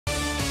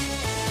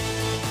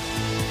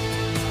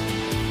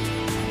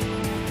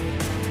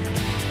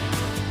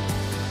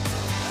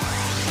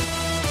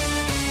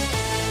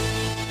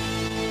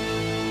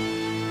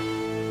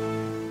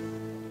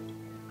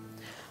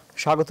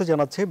স্বাগত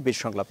জানাচ্ছি বিশ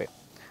সংলাপে।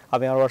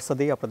 আমি আনোয়ার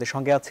সাদি আপনাদের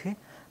সঙ্গে আছি।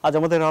 আজ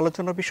আমাদের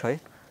আলোচনার বিষয়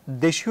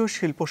দেশীয়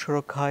শিল্প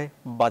সুরক্ষায়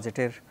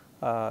বাজেটের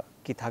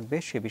কি থাকবে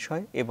সে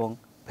বিষয় এবং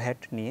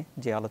ভ্যাট নিয়ে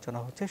যে আলোচনা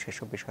হচ্ছে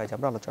সেসব বিষয়ে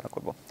আমরা আলোচনা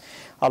করব।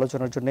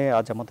 আলোচনার জন্য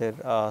আজ আমাদের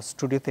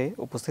স্টুডিওতে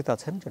উপস্থিত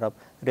আছেন জনাব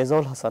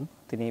রেজাউল হাসান,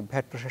 তিনি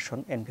ভ্যাট প্রশাসন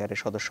এনবিআর এর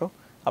সদস্য।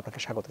 আপনাকে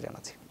স্বাগত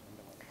জানাচ্ছি।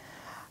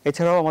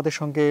 এছাড়াও আমাদের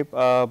সঙ্গে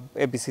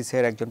এবিসিসি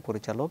এর একজন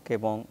পরিচালক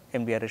এবং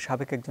এনবিআর এর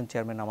সাবেক একজন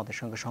চেয়ারম্যান আমাদের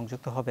সঙ্গে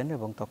সংযুক্ত হবেন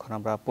এবং তখন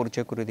আমরা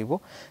পরিচয় করে দিব।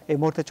 এই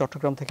মুহূর্তে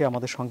চট্টগ্রাম থেকে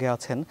আমাদের সঙ্গে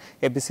আছেন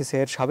এবিসিসি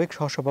এর সাবেক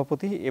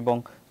সহসভাপতি এবং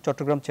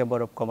Chittagong chamber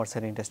of commerce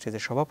and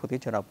ইন্ডাস্ট্রিজের সভাপতি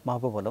জনাব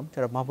মাহবুব আলম।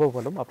 জনাব মাহবুব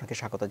আলম, আপনাকে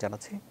স্বাগত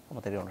জানাচ্ছি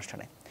আমাদের এই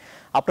অনুষ্ঠানে।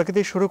 আপনাকে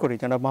দিয়ে শুরু করি।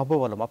 জনাব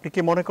মাহবুব আলম, আপনি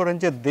কি মনে করেন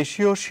যে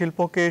দেশীয়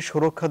শিল্পকে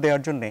সুরক্ষা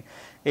দেওয়ার জন্য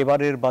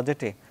এবারের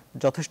বাজেটে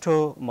যথেষ্ট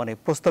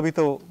প্রস্তাবিত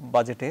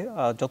বাজেটে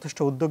যথেষ্ট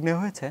উদ্যোগ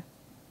নেওয়া হয়েছে?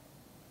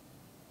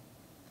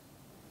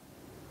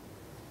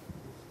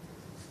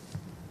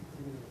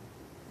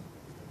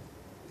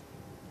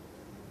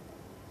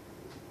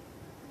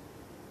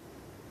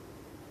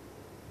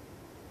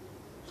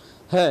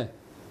 হ্যাঁ,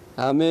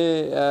 আমি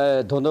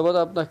ধন্যবাদ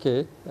আপনাকে।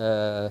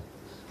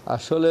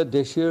 আসলে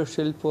দেশীয়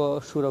শিল্প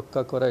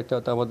সুরক্ষা করা এটা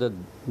তো আমাদের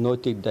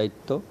নৈতিক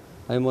দায়িত্ব।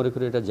 আমি মনে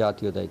করি এটা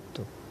জাতীয় দায়িত্ব।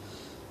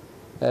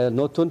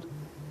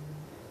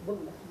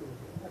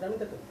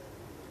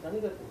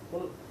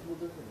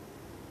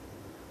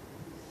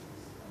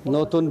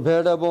 নতুন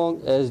ভ্যাট এবং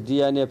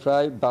এসডিআইনে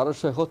প্রায়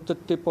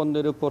 1271টি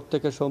পণ্যের উপর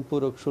থেকে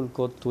সম্পূরক শুল্ক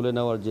তুলে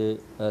নেওয়ার যে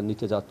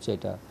নিতে যাচ্ছে,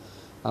 এটা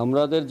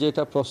আমাদের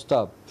যেটা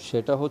প্রস্তাব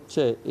সেটা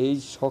হচ্ছে এই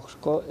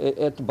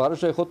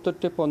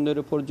 1271টি পণ্যের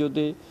উপর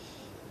যদি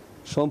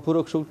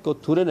সম্পূরক শুল্ক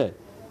তুলে নেয়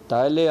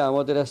তাহলে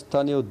আমাদের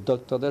স্থানীয়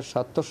উদ্যোক্তাদের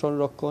স্বার্থ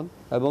সংরক্ষণ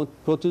এবং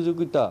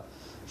প্রতিযোগিতা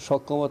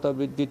সক্ষমতা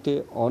বৃদ্ধিতে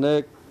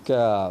অনেক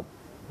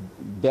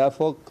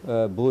ব্যাপক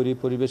বৈরী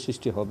পরিবেশ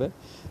সৃষ্টি হবে।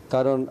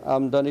 কারণ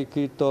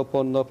আমদানিকৃত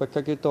পণ্য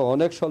অপেক্ষাকৃত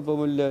অনেক স্বল্প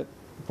মূল্যে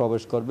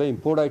প্রবেশ করবে।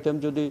 ইম্পোর্ট আইটেম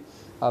যদি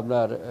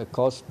আপনার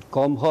কস্ট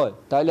কম হয়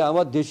তাহলে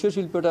আমার দেশীয়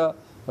শিল্পটা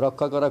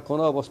রক্ষা করা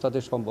কোনো অবস্থাতে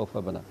সম্ভব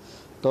হবে না।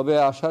 তবে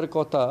আসার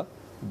কথা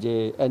যে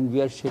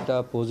এনবিআর সেটা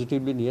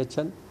পজিটিভলি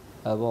নিয়েছেন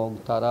এবং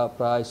তারা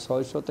প্রায়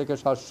 600 থেকে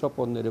 700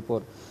 পণ্যের উপর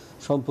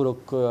সম্পূরক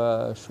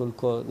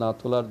শুল্ক না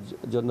তোলার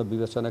জন্য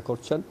বিবেচনা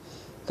করছেন।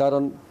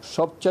 কারণ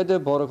সবচাইতে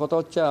বড় কথা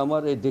হচ্ছে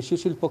আমার এই দেশীয়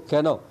শিল্প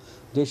কেন,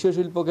 দেশীয়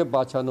শিল্পকে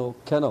বাঁচানো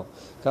কেন?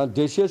 কারণ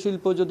দেশীয়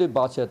শিল্প যদি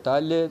বাঁচে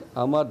তাহলে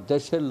আমার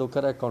দেশের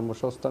লোকেরা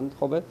কর্মসংস্থান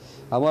হবে,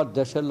 আমার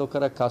দেশের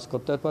লোকেরা কাজ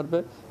করতে পারবে,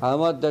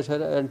 আমার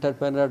দেশের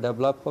এন্টারপ্রেনার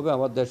ডেভেলপ হবে,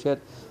 আমার দেশের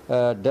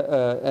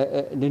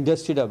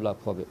ইন্ডাস্ট্রি ডেভেলপ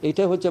হবে।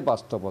 এটাই হচ্ছে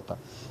বাস্তবতা।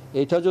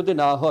 এটা যদি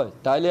না হয়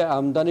তাহলে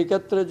আমদানি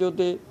ক্ষেত্রে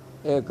যদি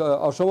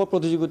অসম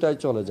প্রতিযোগিতায়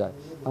চলে যায়,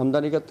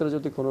 আমদানি ক্ষেত্রে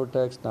যদি কোনো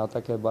ট্যাক্স না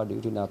থাকে বা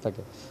ডিউটি না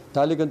থাকে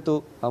তাহলে কিন্তু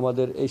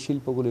আমাদের এই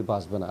শিল্পগুলি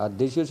বাঁচবে না। আর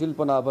দেশীয় শিল্প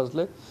না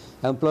বাঁচলে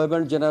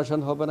এমপ্লয়মেন্ট জেনারেশন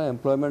হবে না।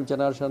 এমপ্লয়মেন্ট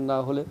জেনারেশন না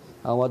হলে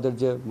আমাদের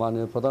যে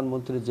মাননীয়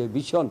প্রধানমন্ত্রীর যে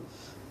ভিশন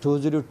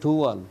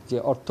 2021 যে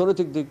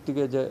অর্থনৈতিক দিক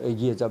থেকে যে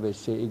এগিয়ে যাবে,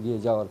 সে এগিয়ে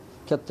যাওয়ার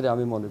ক্ষেত্রে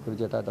আমি মনে করি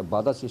যে এটা একটা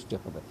বাধা সৃষ্টি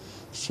হবে।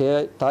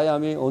 তাই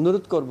আমি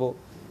অনুরোধ করব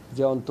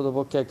যে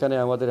অন্ততপক্ষে এখানে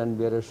আমাদের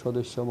এনবিআর এর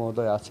সদস্য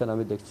মহোদয় আছেন,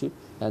 আমি দেখছি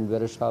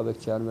এনবিআর এর সাবেক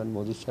চেয়ারম্যান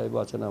মজিদ সাহেবও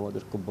আছেন,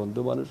 আমাদের খুব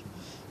বন্ধু মানুষ।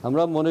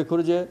 আমরা মনে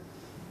করি যে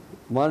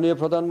মাননীয়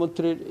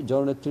প্রধানমন্ত্রীর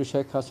জননেত্রী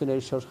শেখ হাসিনা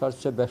এই সরকার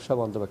হচ্ছে ব্যবসা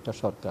বান্ধব একটা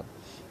সরকার।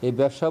 এই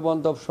ব্যবসা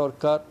বান্ধব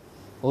সরকার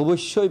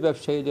অবশ্যই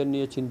ব্যবসায়ীদের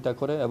নিয়ে চিন্তা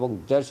করে এবং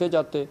দেশে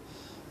যাতে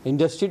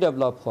ইন্ডাস্ট্রি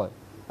ডেভেলপ হয়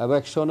এবং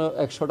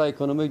 100টা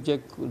ইকোনমিক যে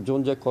জোন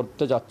যে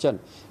করতে যাচ্ছেন,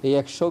 এই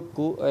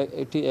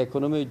 100টি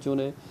ইকোনমিক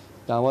জোনে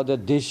আমাদের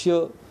দেশীয়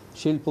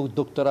শিল্প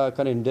উদ্যোক্তারা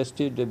এখানে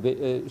ইন্ডাস্ট্রি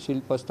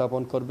শিল্প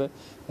স্থাপন করবে।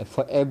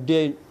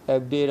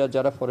 এফডিআইরা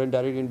যারা ফরেন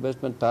ডাইরেক্ট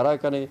ইনভেস্টমেন্ট তারা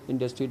এখানে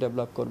ইন্ডাস্ট্রি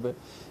ডেভেলপ করবে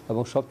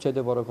এবং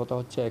সবচেয়ে বড় কথা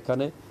হচ্ছে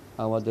এখানে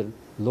আমাদের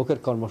লোকের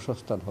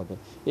কর্মসংস্থান হবে।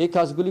 এই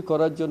কাজগুলি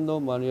করার জন্য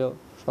মাননীয়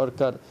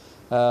সরকার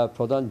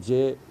প্রধান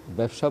যে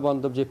ব্যবসা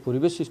বান্ধব যে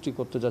পরিবেশ সৃষ্টি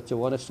করতে যাচ্ছে,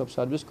 ওয়ান স্টপ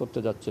সার্ভিস করতে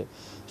যাচ্ছে,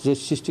 যে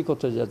সৃষ্টি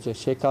করতে যাচ্ছে,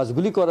 সেই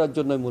কাজগুলি করার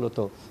জন্য মূলত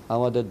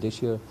আমাদের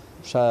দেশীয়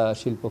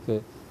শিল্পকে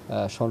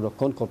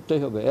সংরক্ষণ করতেই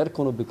হবে। এর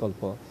কোনো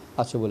বিকল্প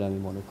আছে বলে আমি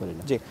মনে করি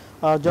না। জি,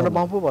 জনাব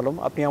মাহবুব আলম,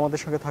 আপনি আমাদের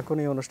সঙ্গে থাকুন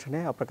এই অনুষ্ঠানে।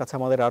 আপনার কাছে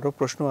আমাদের আরও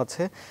প্রশ্ন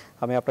আছে,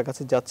 আমি আপনার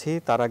কাছে যাচ্ছি।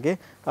 তার আগে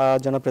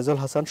জনাব রেজাউল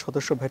হাসান,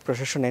 সদস্য ভ্যাট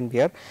প্রশাসন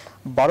এনবিআর,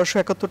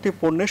 1271টি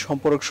পণ্যে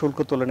সম্পূরক শুল্ক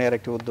তুলে নেওয়ার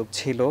একটি উদ্যোগ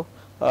ছিল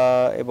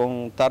এবং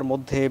তার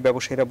মধ্যে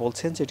ব্যবসায়ীরা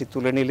বলছেন যে এটি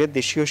তুলে নিলে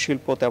দেশীয়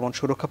শিল্প তেমন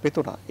সুরক্ষা পেত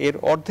না। এর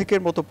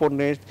অর্ধেকের মতো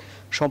পণ্যের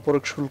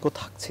সম্পূরক শুল্ক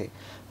থাকছে।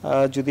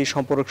 যদি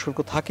সম্পূরক শুল্ক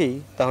থাকেই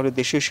তাহলে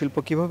দেশীয় শিল্প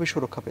কিভাবে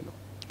সুরক্ষা পেল?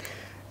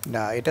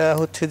 না, এটা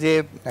হচ্ছে যে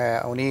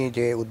উনি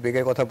যে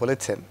উদ্বেগের কথা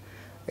বলেছেন,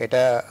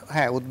 এটা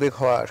হ্যাঁ উদ্বেগ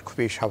হওয়া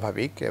খুবই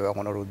স্বাভাবিক এবং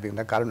ওনার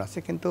উদ্বিগ্নের কারণ আছে।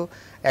 কিন্তু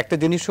একটা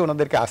জিনিসও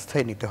ওনাদেরকে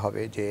আস্থায় নিতে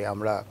হবে যে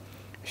আমরা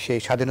সেই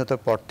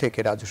স্বাধীনতার পর থেকে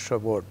রাজস্ব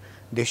বোর্ড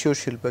দেশীয়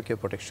শিল্পকে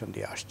প্রোটেকশন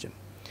দিয়ে আসছেন।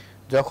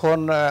 যখন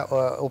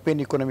ওপেন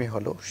ইকোনমি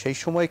হলো সেই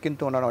সময়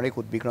কিন্তু ওনারা অনেক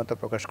উদ্বিগ্নতা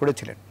প্রকাশ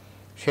করেছিলেন।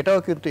 সেটাও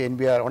কিন্তু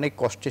এনবিআর অনেক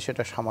কষ্টে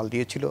সেটা সামাল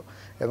দিয়েছিল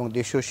এবং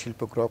দেশীয়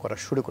শিল্প গ্রহ করা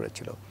শুরু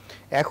করেছিল।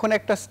 এখন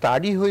একটা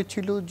স্টাডি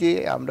হয়েছিল যে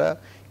আমরা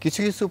কিছু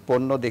কিছু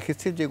পণ্য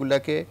দেখেছি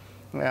যেগুলোকে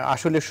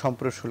আসলে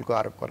সম্পূরক শুল্ক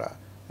আরোপ করা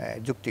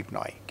যৌক্তিক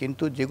নয়।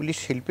 কিন্তু যেগুলি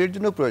শিল্পের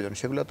জন্য প্রয়োজন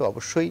সেগুলো তো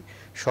অবশ্যই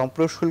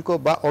সম্পূরক শুল্ক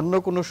বা অন্য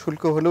কোনো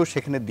শুল্ক হলেও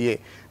সেখানে দিয়ে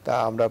তা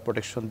আমরা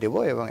প্রোটেকশন দেব,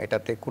 এবং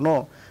এটাতে কোনো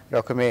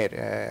রকমের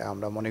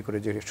আমরা মনে করি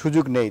যে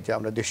সুযোগ নেই যে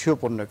আমরা দেশীয়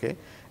পণ্যকে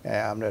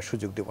আমরা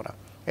সুযোগ দেব না।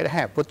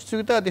 হ্যাঁ,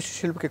 প্রতিযোগিতা দেশীয়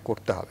শিল্পকে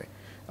করতে হবে,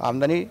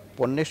 আমদানি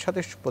পণ্যের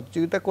সাথে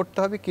প্রতিযোগিতা করতে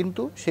হবে,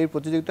 কিন্তু সেই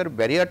প্রতিযোগিতার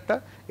ব্যারিয়ারটা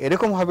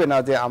এরকম হবে না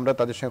যে আমরা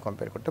তাদের সঙ্গে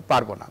কম্পেয়ার করতে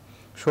পারবো না।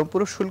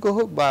 সম্পূরক শুল্ক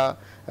হোক বা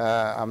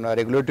আমরা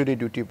রেগুলেটরি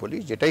ডিউটি বলি,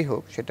 যেটাই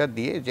হোক, সেটা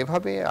দিয়ে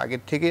যেভাবে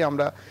আগের থেকে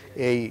আমরা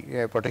এই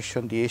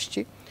প্রোটেকশন দিয়ে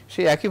এসেছি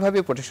সেই একইভাবে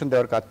প্রোটেকশন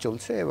দেওয়ার কাজ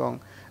চলছে। এবং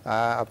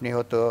আপনি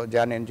হয়তো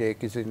জানেন যে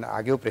কিছুদিন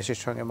আগেও প্রেসের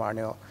সঙ্গে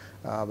মাননীয়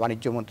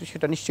বাণিজ্যমন্ত্রী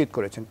সেটা নিশ্চিত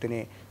করেছেন, তিনি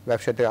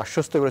ব্যবসায়ীদের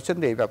আশ্বস্ত করেছেন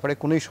যে এই ব্যাপারে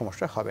কোনোই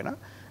সমস্যা হবে না।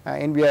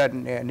 এনবিআর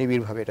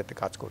নিবিড়ভাবে এটাতে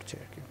কাজ করছে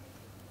আর কি।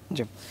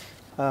 জি,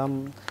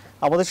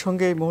 আমাদের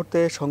সঙ্গে এই মুহূর্তে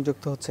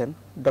সংযুক্ত হচ্ছেন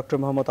ডক্টর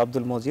মোহাম্মদ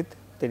আব্দুল মজিদ,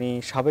 তিনি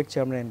সাবেক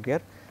চেয়ারম্যান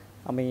এনবিআর।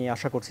 আমি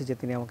আশা করছি যে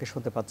তিনি আমাকে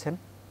শুনতে পাচ্ছেন।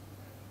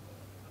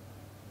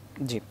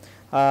 জি,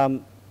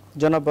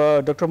 জনাব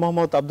ডক্টর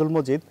মোহাম্মদ আব্দুল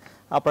মজিদ,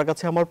 আপনার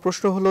কাছে আমার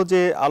প্রশ্ন হলো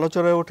যে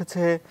আলোচনায়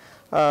উঠেছে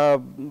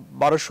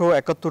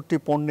 1271টি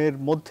পণ্যের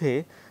মধ্যে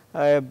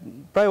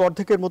প্রায়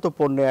অর্ধেকের মতো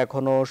পণ্যে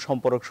এখনো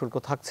সম্পূরক শুল্ক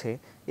থাকছে।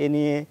 এ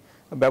নিয়ে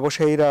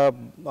ব্যবসায়ীরা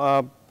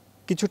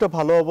কিছুটা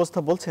ভালো অবস্থা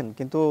বলছেন,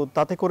 কিন্তু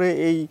তাতে করে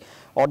এই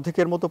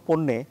অর্ধেকের মতো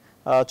পণ্যে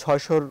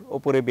 600-র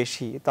উপরে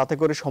বেশি, তাতে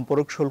করে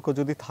সম্পূরক শুল্ক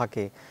যদি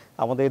থাকে,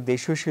 আমাদের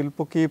দেশীয় শিল্প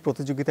কি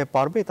প্রতিযোগিতায়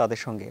পারবে তাদের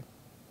সঙ্গে?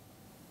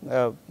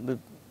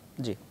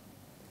 জি,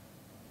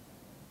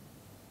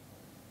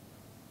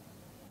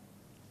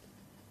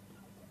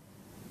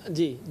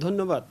 জি,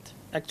 ধন্যবাদ।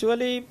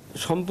 অ্যাকচুয়ালি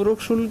সম্পূরক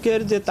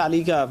শুল্কের যে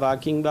তালিকা বা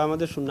কিংবা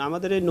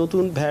আমাদের এই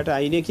নতুন ভ্যাট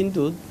আইনে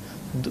কিন্তু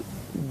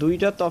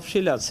দুইটা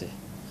তফসিল আছে।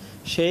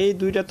 সেই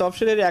দুইটা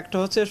তফসিলের একটা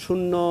হচ্ছে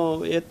শূন্য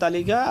এর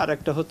তালিকা, আর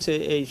একটা হচ্ছে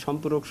এই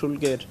সম্পূরক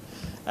শুল্কের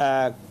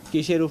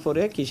কিসের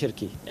উপরে কিসের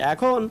কি।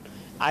 এখন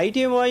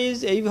আইটেম ওয়াইজ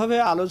এইভাবে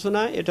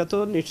আলোচনা, এটা তো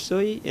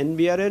নিশ্চয়ই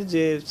এনবিআরের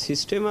যে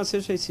সিস্টেম আছে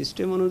সেই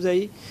সিস্টেম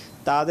অনুযায়ী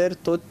তাদের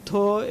তথ্য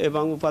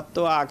এবং উপাত্ত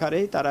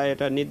আকারেই তারা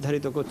এটা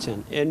নির্ধারিত করছেন।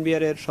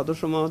 এনবিআরের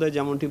সদস্য মহোদয়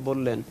যেমনটি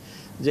বললেন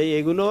যে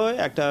এগুলো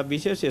একটা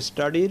বিশেষ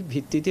স্টাডির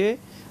ভিত্তিতে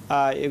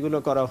এগুলো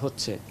করা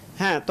হচ্ছে।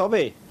 হ্যাঁ,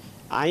 তবে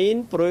আইন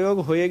প্রয়োগ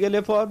হয়ে গেলে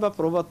পর বা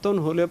প্রবর্তন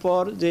হলে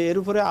পর যে এর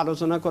উপরে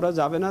আলোচনা করা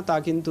যাবে না তা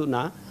কিন্তু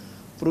না।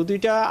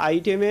 প্রতিটা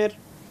আইটেমের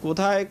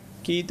কোথায়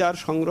কি তার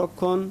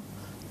সংরক্ষণ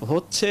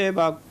হচ্ছে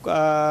বা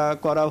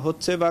করা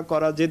হচ্ছে বা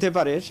করা যেতে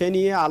পারে সে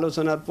নিয়ে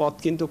আলোচনার পথ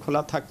কিন্তু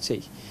খোলা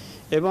থাকছেই।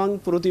 এবং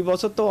প্রতি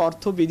বছর তো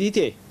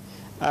অর্থবিধিতে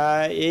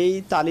এই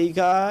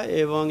তালিকা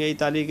এবং এই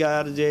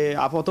তালিকার যে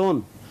আপতন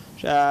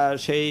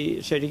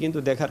সেটি কিন্তু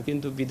দেখার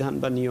কিন্তু বিধান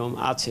বা নিয়ম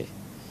আছে।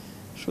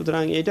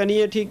 সুতরাং এটা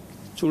নিয়ে ঠিক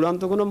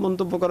চূড়ান্ত কোনো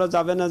মন্তব্য করা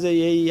যাবে না যে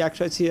এই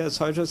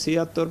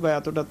 676 বা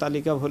এতটা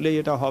তালিকা হলেই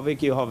এটা হবে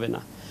কি হবে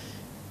না।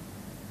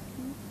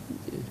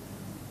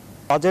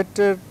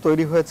 বাজেটের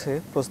তৈরি হয়েছে,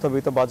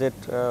 প্রস্তাবিত বাজেট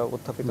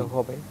উত্থাপিত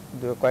হবে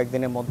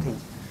কয়েকদিনের মধ্যেই।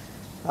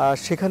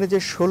 সেখানে যে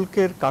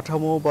শুল্কের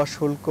কাঠামো বা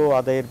শুল্ক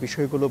আদায়ের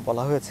বিষয়গুলো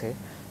বলা হয়েছে,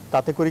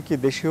 তাতে করে কি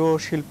দেশীয়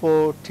শিল্প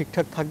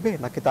ঠিকঠাক থাকবে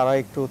নাকি তারা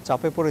একটু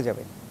চাপে পড়ে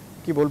যাবে,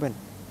 কি বলবেন?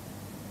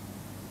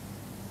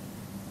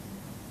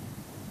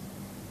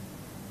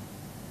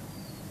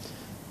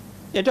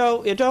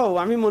 এটাও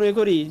আমি মনে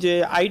করি যে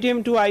আইটেম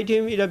টু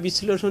আইটেম এটা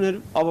বিশ্লেষণের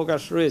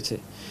অবকাশ রয়েছে।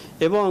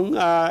 এবং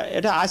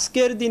এটা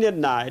আজকের দিনের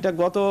না, এটা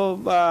গত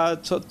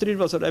 36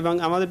 বছর, এবং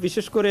আমাদের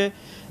বিশেষ করে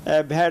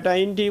ভ্যাট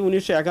আইনটি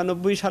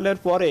 1991 সালের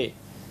পরে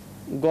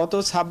গত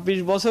 26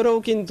 বছরেও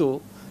কিন্তু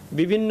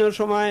বিভিন্ন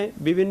সময়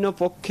বিভিন্ন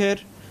পক্ষের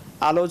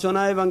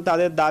আলোচনা এবং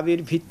তাদের দাবির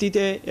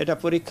ভিত্তিতে এটা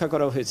পরীক্ষা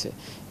করা হয়েছে।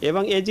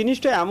 এবং এই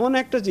জিনিসটা এমন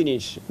একটা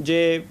জিনিস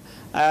যে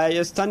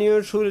স্থানীয়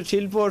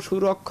শিল্প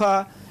সুরক্ষা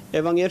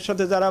এবং এর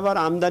সাথে যারা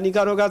আবার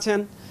আমদানিকারক আছেন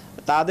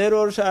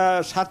তাদেরও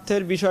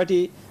স্বার্থের বিষয়টি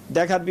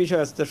দেখার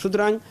বিষয় আছে।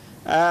 সুতরাং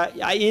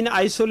ইন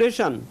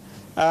আইসোলেশন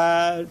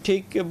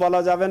ঠিক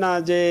বলা যাবে না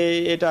যে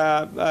এটা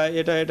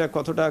এটা এটা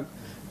কতটা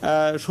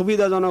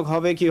সুবিধাজনক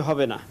হবে কি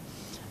হবে না।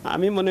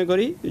 আমি মনে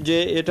করি যে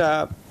এটা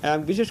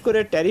বিশেষ করে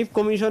ট্যারিফ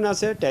কমিশন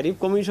আছে, ট্যারিফ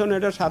কমিশন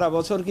এটা সারা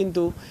বছর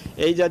কিন্তু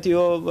এই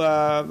জাতীয়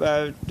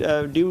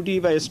ডিউটি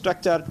বা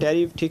স্ট্রাকচার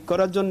ট্যারিফ ঠিক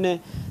করার জন্যে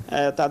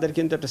তাদের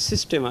কিন্তু একটা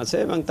সিস্টেম আছে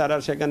এবং তারা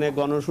সেখানে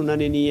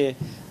গণশুনানি নিয়ে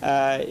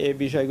এই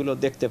বিষয়গুলো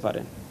দেখতে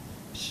পারেন।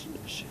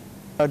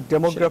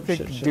 ডেমোগ্রাফিক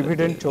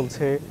ডিভিডেন্ড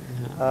চলছে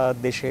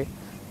দেশে,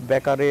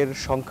 বেকারের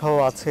সংখ্যাও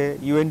আছে।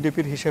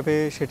 ইউএনডিপির হিসেবে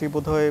সেটি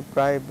বোধহয়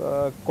প্রায়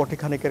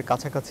কোটিখানেকের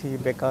কাছাকাছি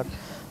বেকার।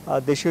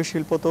 দেশীয়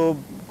শিল্প তো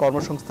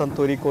কর্মসংস্থান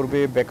তৈরি করবে,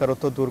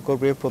 বেকারত্ব দূর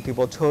করবে, প্রতি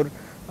বছর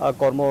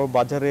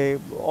কর্মবাজারে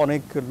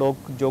অনেক লোক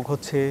যোগ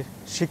হচ্ছে।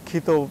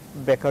 শিক্ষিত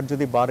বেকার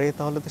যদি বাড়ে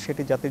তাহলে তো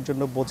সেটি জাতির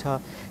জন্য বোঝা।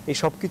 এই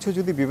সব কিছু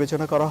যদি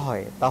বিবেচনা করা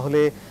হয়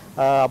তাহলে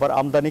আবার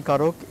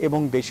আমদানিকারক এবং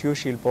দেশীয়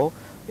শিল্প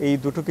এই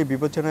দুটোকে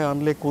বিবেচনায়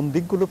আনলে কোন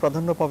দিকগুলো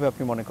প্রাধান্য পাবে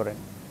আপনি মনে করেন,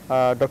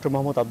 ডক্টর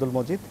মোহাম্মদ আব্দুল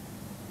মজিদ?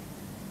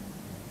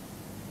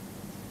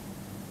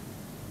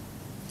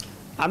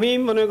 আমি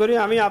মনে করি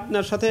আমি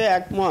আপনার সাথে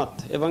একমত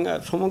এবং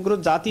সমগ্র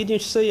জাতি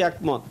নিশ্চয়ই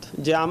একমত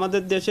যে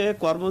আমাদের দেশে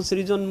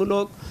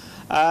কর্মসৃজনমূলক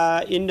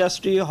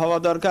ইন্ডাস্ট্রি হওয়া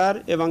দরকার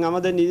এবং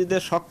আমাদের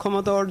নিজেদের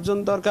সক্ষমতা অর্জন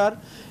দরকার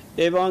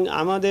এবং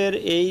আমাদের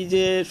এই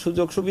যে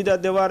সুযোগ সুবিধা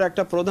দেওয়ার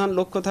একটা প্রধান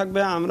লক্ষ্য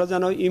থাকবে আমরা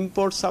যেন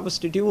ইম্পোর্ট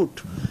সাবস্টিটিউট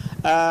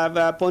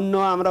পণ্য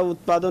আমরা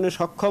উৎপাদনে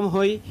সক্ষম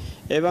হই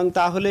এবং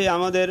তাহলেই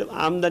আমাদের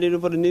আমদানির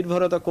উপরে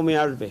নির্ভরতা কমে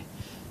আসবে।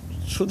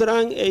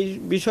 সুতরাং এই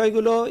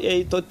বিষয়গুলো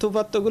এই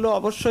তথ্যপাত্রগুলো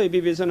অবশ্যই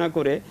বিবেচনা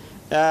করে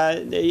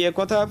এই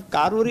কথা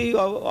কারোরই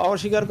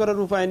অস্বীকার করার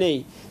উপায় নেই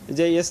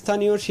যে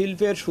স্থানীয়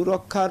শিল্পের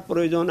সুরক্ষার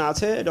প্রয়োজন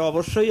আছে, এটা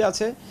অবশ্যই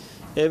আছে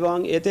এবং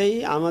এতেই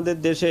আমাদের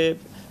দেশে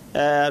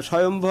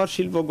স্বয়ংভর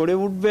শিল্প গড়ে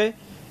উঠবে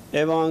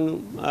এবং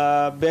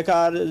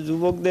বেকার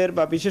যুবকদের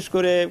বা বিশেষ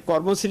করে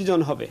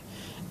কর্মসৃজন হবে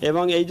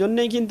এবং এই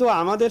জন্যেই কিন্তু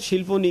আমাদের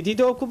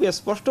শিল্পনীতিতেও খুব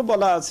স্পষ্ট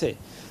বলা আছে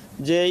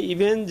যে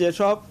ইভেন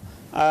যেসব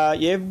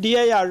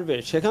এফডিআই আসবে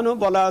সেখানেও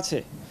বলা আছে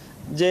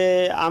যে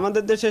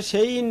আমাদের দেশে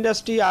সেই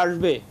ইন্ডাস্ট্রি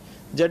আসবে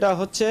যেটা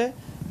হচ্ছে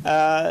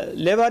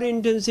লেবার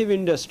ইন্টেন্সিভ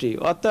ইন্ডাস্ট্রি,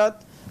 অর্থাৎ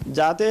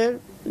যাতে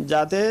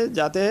যাতে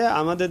যাতে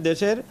আমাদের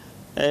দেশের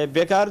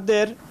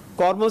বেকারদের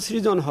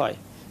কর্মসৃজন হয়।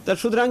 তা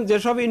সুতরাং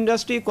যেসব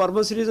ইন্ডাস্ট্রি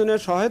কর্মসৃজনের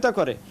সহায়তা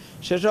করে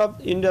সেসব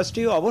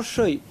ইন্ডাস্ট্রি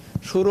অবশ্যই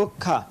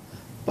সুরক্ষা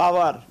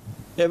পাওয়ার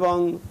এবং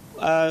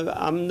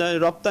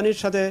রপ্তানির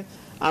সাথে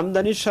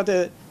আমদানির সাথে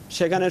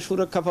সেখানে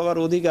সুরক্ষা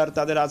পাওয়ার অধিকার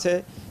তাদের আছে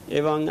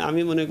এবং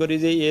আমি মনে করি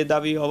যে এ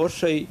দাবি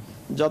অবশ্যই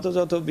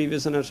যথাযথ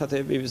বিবেচনার সাথে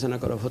বিবেচনা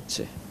করা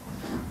হচ্ছে।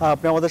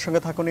 আপনি আমাদের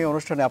সঙ্গে থাকুন এই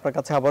অনুষ্ঠানে, আপনার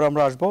কাছে আবারও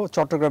আমরা আসবো।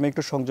 চট্টগ্রামে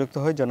একটু সংযুক্ত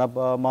হই জনাব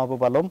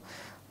মাহবুব আলম,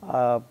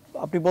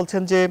 আপনি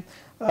বলছেন যে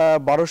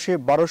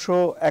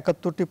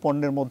 1271টি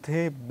পণ্যের মধ্যে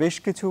বেশ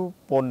কিছু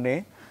পণ্যে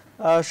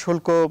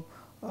শুল্ক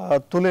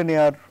তুলে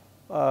নেওয়ার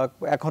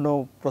এখনো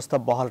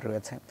প্রস্তাব বহাল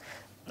রয়েছে।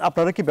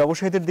 আপনারা কি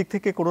ব্যবসায়ীদের দিক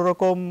থেকে কোনো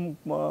রকম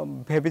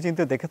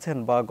ভেবেচিন্তে দেখেছেন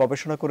বা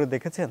গবেষণা করে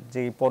দেখেছেন যে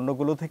এই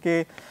পণ্যগুলো থেকে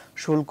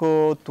শুল্ক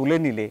তুলে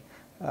নিলে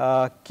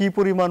কি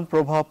পরিমাণ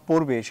প্রভাব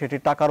পড়বে, সেটি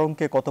টাকার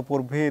অঙ্কে কত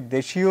পড়বে,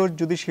 দেশীয়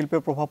যদি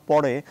শিল্পের প্রভাব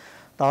পড়ে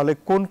তাহলে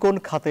কোন কোন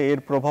খাতে এর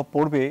প্রভাব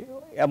পড়বে,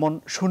 এমন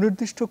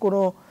সুনির্দিষ্ট কোনো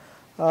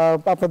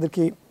আপনাদের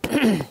কি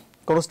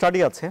কোনো স্টাডি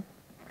আছে?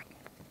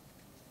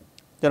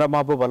 জনাব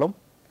মাহবুব আলম।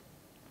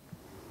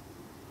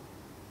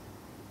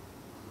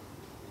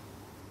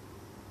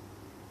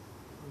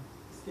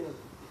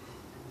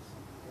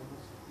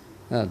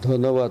 হ্যাঁ,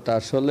 ধন্যবাদ।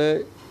 আসলে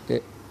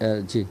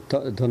জি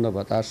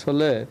ধন্যবাদ।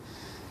 আসলে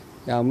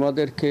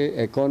আমাদেরকে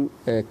এখন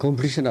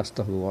কম্পিটিশন আসতে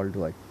হবে ওয়ার্ল্ড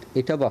ওয়াইড,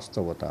 এটা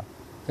বাস্তবতা।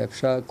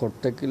 ব্যবসা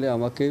করতে গেলে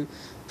আমাকে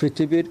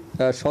পৃথিবীর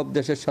সব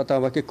দেশের সাথে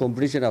আমাকে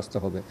কম্পিটিশন আসতে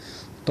হবে।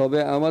 তবে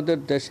আমাদের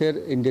দেশের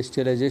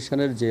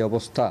ইন্ডাস্ট্রিয়ালাইজেশনের যে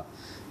অবস্থা,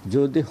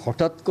 যদি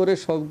হঠাৎ করে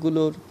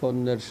সবগুলোর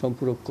পণ্যের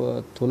সম্পর্ক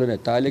তুলে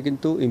নেয় তাহলে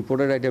কিন্তু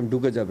ইম্পোর্টেড আইটেম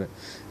ঢুকে যাবে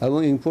এবং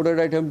ইম্পোর্টেড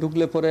আইটেম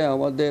ঢুকলে পরে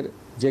আমাদের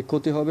যে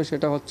ক্ষতি হবে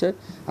সেটা হচ্ছে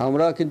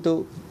আমরা কিন্তু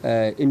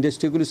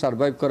ইন্ডাস্ট্রিগুলি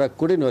সার্ভাইভ করা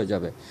কঠিন হয়ে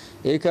যাবে।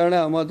 এই কারণে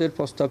আমাদের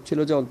প্রস্তাব ছিল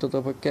যে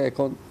অন্ততপক্ষে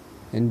এখন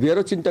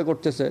এনবিআরও চিন্তা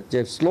করতেছে যে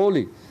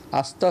স্লোলি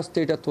আস্তে আস্তে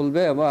এটা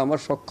তুলবে এবং আমার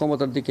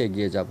সক্ষমতার দিকে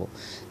এগিয়ে যাব।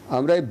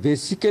 আমরা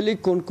বেসিক্যালি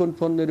কোন কোন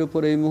পণ্যের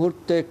উপর এই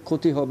মুহূর্তে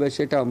ক্ষতি হবে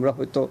সেটা আমরা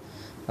হয়তো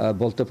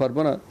বলতে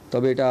পারবো না,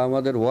 তবে এটা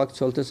আমাদের ওয়ার্ক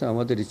চলতেছে,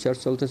 আমাদের রিসার্চ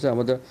চলতেছে,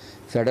 আমাদের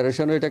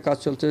ফেডারেশনও এটা কাজ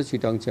চলতেছে,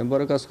 চিটাং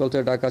চেম্বারও কাজ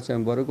করতেছে, ঢাকা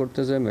চেম্বারও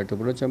করতেছে,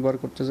 মেট্রোপলিটন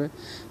চেম্বার করতেছে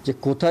যে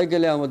কোথায়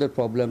গেলে আমাদের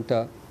প্রবলেমটা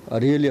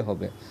রিয়েলি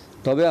হবে।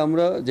 তবে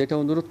আমরা যেটা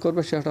অনুরোধ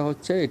করবো সেটা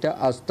হচ্ছে এটা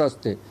আস্তে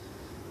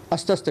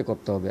আস্তে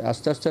করতে হবে।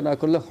 আস্তে আস্তে না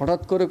করলে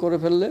হঠাৎ করে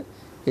ফেললে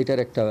এটার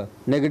একটা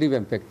নেগেটিভ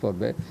ইম্প্যাক্ট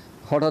পড়বে।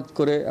 হঠাৎ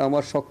করে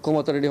আমার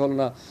সক্ষমতা রেডি হলো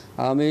না,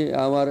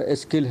 আমার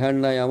স্কিল হ্যান্ড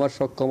নাই, আমার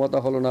সক্ষমতা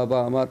হলো না, বা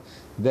আমার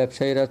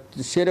ব্যবসায়ীরা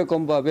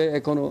সেরকমভাবে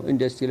এখনও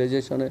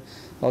ইন্ডাস্ট্রিয়ালাইজেশনে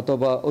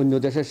অথবা অন্য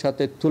দেশের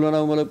সাথে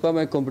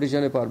তুলনামূলকভাবে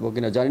কম্পিটিশনে পারবো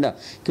কিনা জানি না।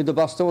 কিন্তু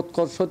বাস্তব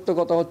সত্য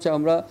কথা হচ্ছে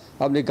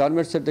আপনি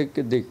গার্মেন্টসের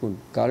দিকে দেখুন,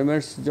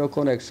 গার্মেন্টস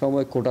যখন এক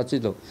সময় কোটা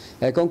ছিল,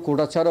 এখন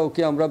কোটা ছাড়াও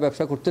কি আমরা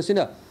ব্যবসা করতেছি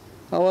না?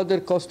 আমাদের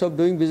কস্ট অফ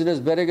ডুইং বিজনেস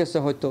বেড়ে গেছে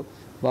হয়তো,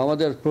 বা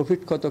আমাদের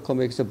প্রফিট কত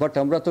কমে গেছে, বাট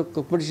আমরা তো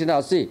কম্পিটিশনে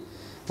আসি।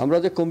 আমরা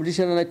যে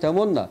কম্পিটিশনে নাই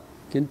তেমন না,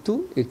 কিন্তু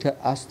এটা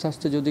আস্তে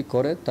আস্তে যদি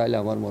করে তাহলে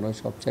আমার মনে হয়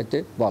সবচাইতে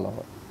ভালো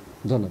হয়।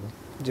 ধন্যবাদ।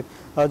 জি,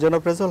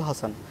 জনাব রেজাউল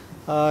হাসান,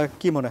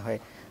 কি মনে হয়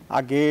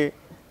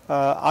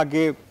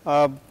আগে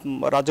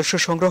রাজস্ব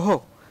সংগ্রহ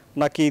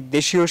নাকি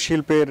দেশীয়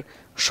শিল্পের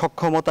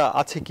সক্ষমতা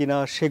আছে কিনা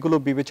সেগুলো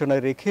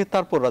বিবেচনায় রেখে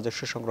তারপর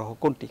রাজস্ব সংগ্রহ,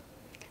 কোনটি?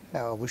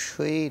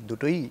 অবশ্যই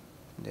দুটোই,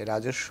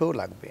 রাজস্বও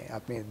লাগবে।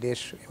 আপনি দেশ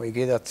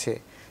এগিয়ে যাচ্ছে,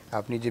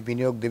 আপনি যে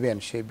বিনিয়োগ দেবেন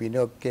সেই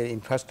বিনিয়োগকে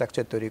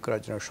ইনফ্রাস্ট্রাকচার তৈরি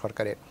করার জন্য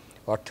সরকারের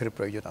অর্থের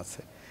প্রয়োজন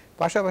আছে।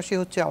 পাশাপাশি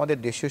হচ্ছে আমাদের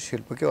দেশীয়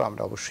শিল্পকেও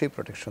আমরা অবশ্যই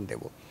প্রোটেকশন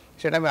দেব,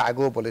 সেটা আমি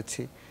আগেও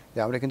বলেছি যে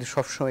আমরা কিন্তু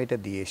সবসময় এটা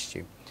দিয়ে এসেছি।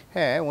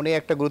 হ্যাঁ, উনি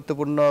একটা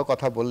গুরুত্বপূর্ণ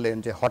কথা বললেন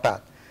যে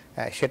হঠাৎ,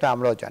 সেটা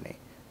আমরাও জানি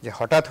যে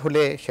হঠাৎ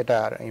হলে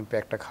সেটার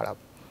ইম্প্যাক্টটা খারাপ।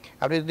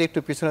 আপনি যদি একটু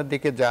পিছনের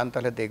দিকে যান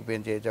তাহলে দেখবেন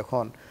যে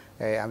যখন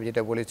আমি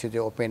যেটা বলেছি যে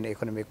ওপেন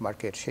ইকোনমিক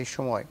মার্কেট, সেই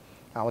সময়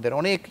আমাদের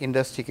অনেক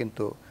ইন্ডাস্ট্রি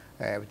কিন্তু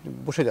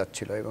বসে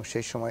যাচ্ছিল এবং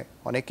সেই সময়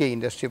অনেকেই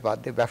ইন্ডাস্ট্রি বাদ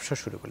দিয়ে ব্যবসা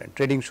শুরু করলেন,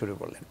 ট্রেডিং শুরু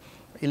করলেন।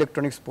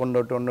 ইলেকট্রনিক্স পণ্য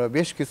টন্য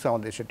বেশ কিছু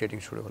আমাদের দেশে ট্রেডিং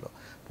শুরু হলো।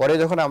 পরে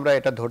যখন আমরা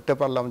এটা ধরতে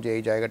পারলাম যে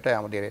এই জায়গাটায়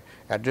আমাদের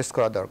অ্যাড্রেস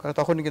করা দরকার,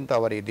 তখনই কিন্তু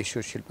আবার এই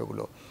দেশীয়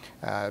শিল্পগুলো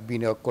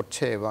বিনিয়োগ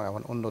করছে এবং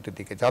এখন উন্নতির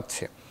দিকে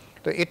যাচ্ছে।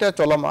 তো এটা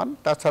চলমান।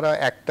 তাছাড়া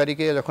 1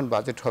 তারিখে যখন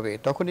বাজেট হবে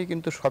তখনই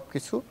কিন্তু সব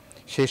কিছু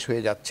শেষ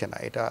হয়ে যাচ্ছে না।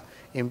 এটা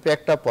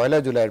ইম্প্যাক্টটা 1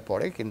 জুলাইয়ের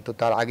পরে, কিন্তু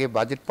তার আগে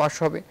বাজেট পাস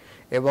হবে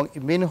এবং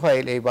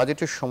মিনহোয়াইল এই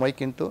বাজেটের সময়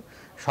কিন্তু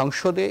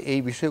সংসদে এই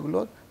বিষয়গুলো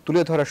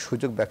তুলে ধরার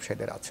সুযোগ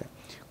ব্যবসায়ীদের আছে।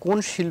 কোন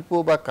শিল্প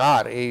বা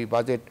কার এই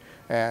বাজেট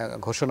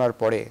ঘোষণার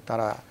পরে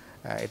তারা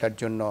এটার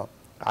জন্য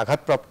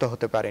আঘাতপ্রাপ্ত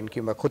হতে পারেন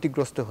কিংবা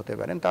ক্ষতিগ্রস্ত হতে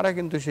পারেন, তারা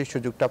কিন্তু সেই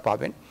সুযোগটা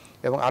পাবেন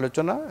এবং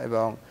আলোচনা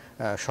এবং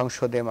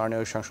সংসদে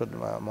মাননীয়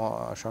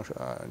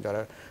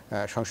যারা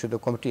সংসদীয়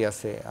কমিটি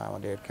আছে,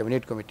 আমাদের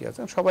ক্যাবিনেট কমিটি আছে,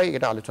 সবাই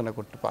এটা আলোচনা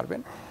করতে পারবেন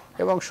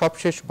এবং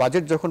সবশেষ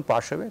বাজেট যখন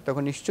পাস হবে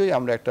তখন নিশ্চয়ই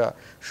আমরা একটা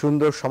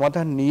সুন্দর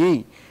সমাধান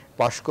নিয়েই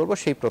পাস করব,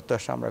 সেই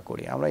প্রত্যাশা আমরা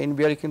করি। আমরা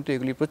এনবিআর কিন্তু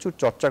এগুলি প্রচুর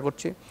চর্চা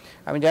করছি।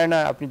 আমি জানি না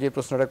আপনি যে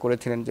প্রশ্নটা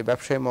করেছিলেন যে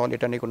ব্যবসায়ী মহল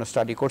এটা নিয়ে কোনো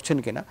স্টাডি করছেন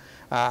কিনা,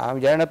 আমি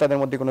জানি না তাদের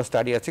মধ্যে কোনো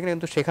স্টাডি আছে কিনা,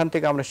 কিন্তু সেখান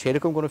থেকে আমরা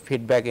সেরকম কোনো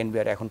ফিডব্যাক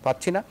এনবিআর এখন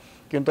পাচ্ছি না।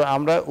 কিন্তু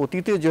আমরা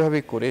অতীতে যেভাবে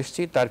করে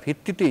এসেছি তার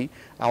ভিত্তিতেই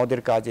আমাদের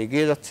কাজ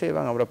এগিয়ে যাচ্ছে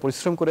এবং আমরা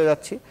পরিশ্রম করে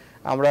যাচ্ছি।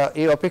 আমরা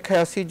এই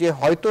অপেক্ষায় আছি যে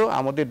হয়তো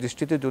আমাদের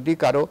দৃষ্টিতে যদি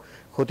কারো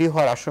ক্ষতি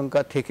হওয়ার আশঙ্কা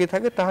থেকে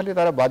থাকে তাহলে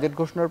তারা বাজেট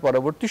ঘোষণার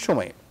পরবর্তী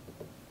সময়ে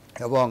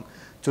এবং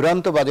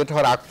চূড়ান্ত বাজেট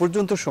হওয়ার আগ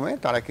পর্যন্ত সময়ে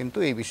তারা কিন্তু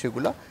এই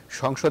বিষয়গুলো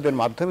সংসদের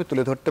মাধ্যমে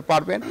তুলে ধরতে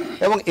পারবেন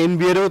এবং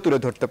এনবিআরও তুলে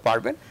ধরতে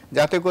পারবেন,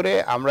 যাতে করে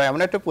আমরা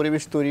এমন একটা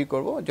পরিবেশ তৈরি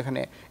করব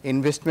যেখানে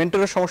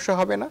ইনভেস্টমেন্টেরও সমস্যা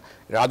হবে না,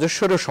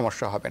 রাজস্বেরও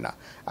সমস্যা হবে না।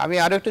 আমি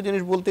আরও একটা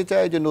জিনিস বলতে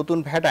চাই যে নতুন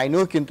ভ্যাট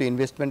আইনেও কিন্তু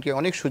ইনভেস্টমেন্টকে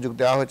অনেক সুযোগ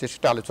দেওয়া হয়েছে,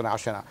 সেটা আলোচনা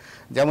আসে না।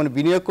 যেমন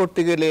বিনিয়োগ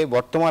করতে গেলে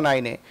বর্তমান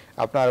আইনে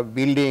আপনার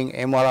বিল্ডিং,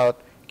 ইমারত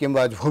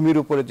কিংবা ভূমির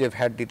উপরে যে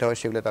ভ্যাট দিতে হয়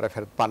সেগুলো তারা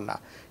ফেরত পান না,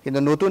 কিন্তু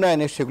নতুন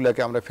আইনে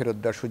সেগুলোকে আমরা ফেরত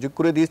দেওয়ার সুযোগ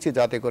করে দিয়েছি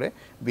যাতে করে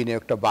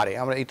বিনিয়োগটা বাড়ে।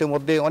 আমরা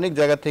ইতিমধ্যে অনেক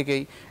জায়গা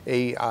থেকেই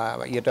এই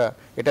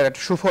এটার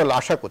একটা সুফল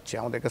আশা করছি।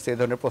 আমাদের কাছে এই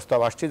ধরনের প্রস্তাব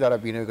আসছে যারা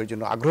বিনিয়োগের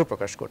জন্য আগ্রহ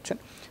প্রকাশ করছেন।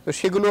 তো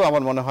সেগুলো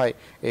আমার মনে হয়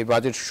এই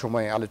বাজেট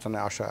সময়ে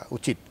আলোচনায় আসা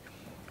উচিত।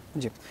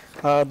 জি,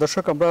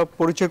 দর্শক আমরা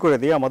পরিচয় করে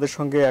দিই, আমাদের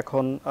সঙ্গে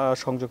এখন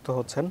সংযুক্ত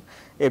হচ্ছেন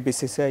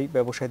এবিসিসিআই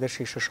ব্যবসায়ীদের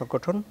শীর্ষ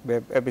সংগঠন,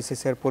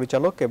 এবিসিসিআই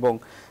পরিচালক এবং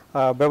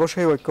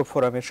ব্যবসায়ী ঐক্য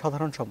ফোরামের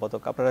সাধারণ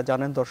সম্পাদক। আপনারা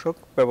জানেন দর্শক,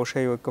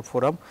 ব্যবসায়ী ঐক্য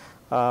ফোরাম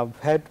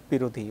ভ্যাট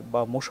বিরোধী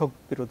বা মূসক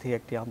বিরোধী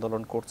একটি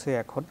আন্দোলন করছে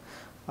এখন।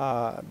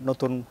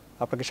 নতুন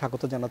আপনাকে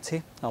স্বাগত জানাচ্ছি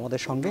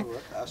আমাদের সঙ্গে।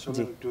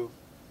 আসলে একটু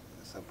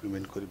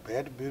সাপ্লিমেন্ট করি,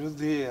 ভ্যাট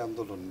বিরোধী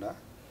আন্দোলন না,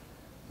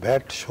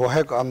 ভ্যাট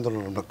সহায়ক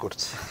আন্দোলন আমরা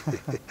করছি।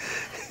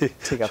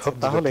 ঠিক আছে,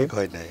 তাহলে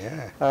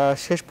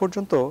শেষ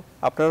পর্যন্ত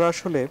আপনারা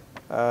আসলে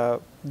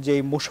যে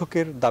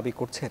মূসকের দাবি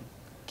করছেন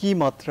কি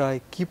মাত্রায়,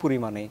 কি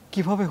পরিমাণে,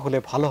 কিভাবে হলে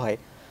ভালো হয়,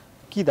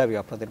 কি দাবি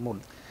আপনাদের মূল?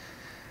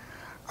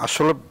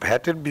 আসলে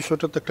ভ্যাটের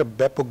বিষয়টা তো একটা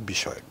ব্যাপক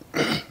বিষয়।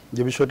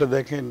 যে বিষয়টা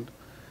দেখেন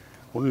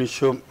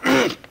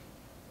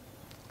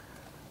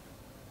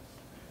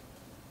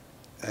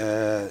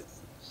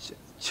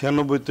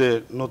 1996-তে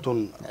নতুন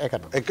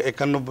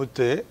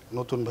 91-তে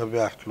নতুনভাবে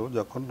আসলো,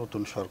 যখন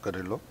নতুন সরকার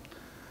এলো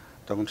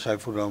তখন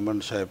সাইফুর রহমান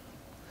সাহেব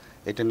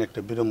এটা নিয়ে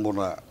একটা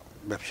বিড়ম্বনা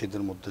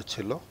ব্যবসায়ীদের মধ্যে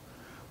ছিল।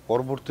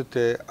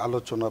 পরবর্তীতে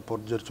আলোচনা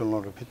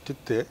পর্যালোচনার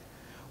ভিত্তিতে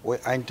ওই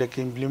আইনটাকে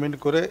ইমপ্লিমেন্ট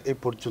করে এই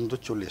পর্যন্ত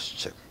চলে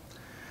এসছে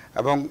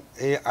এবং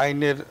এই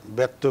আইনের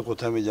ব্যত্যয়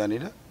কোথায় আমি জানি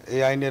না।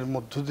 এই আইনের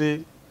মধ্য দিয়ে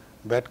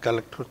ভ্যাট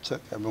কালেক্ট হচ্ছে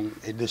এবং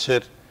এই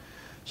দেশের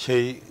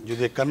সেই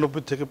যদি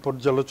 91 থেকে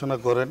পর্যালোচনা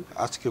করেন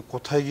আজকে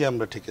কোথায় গিয়ে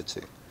আমরা ঠেকেছি।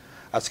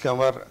 আজকে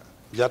আমার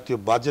জাতীয়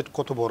বাজেট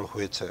কত বড়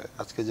হয়েছে,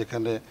 আজকে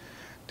যেখানে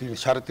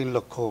 3.5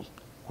 লক্ষ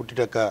কোটি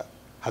টাকা,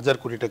 1000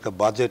 কোটি টাকা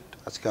বাজেট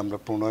আজকে আমরা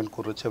প্রণয়ন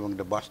করেছি এবং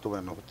এটা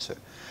বাস্তবায়ন হচ্ছে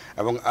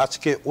এবং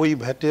আজকে ওই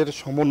ভ্যাটের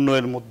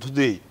সমন্বয়ের মধ্য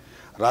দিয়েই,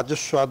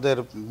 রাজস্ব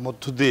আদায়ের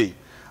মধ্য দিয়েই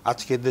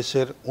আজকে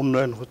দেশের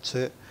উন্নয়ন হচ্ছে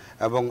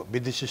এবং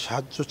বিদেশি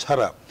সাহায্য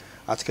ছাড়া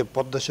আজকে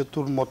পদ্মা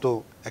সেতুর মতো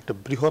একটা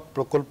বৃহৎ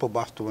প্রকল্প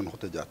বাস্তবায়ন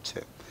হতে যাচ্ছে।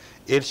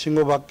 এর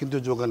সিংহভাগ কিন্তু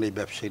যোগান এই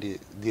ব্যবসায়ী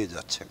দিয়ে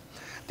যাচ্ছে।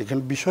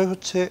 এখানে বিষয়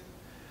হচ্ছে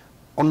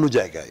অন্য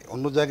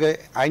জায়গায়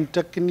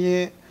আইনটাকে নিয়ে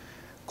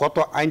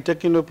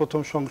আইনটাকে নিয়ে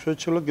প্রথম সংশয়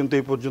ছিল, কিন্তু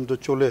এই পর্যন্ত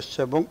চলে এসছে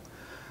এবং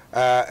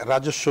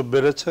রাজস্ব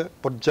বেড়েছে,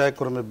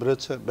 পর্যায়ক্রমে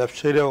বেড়েছে,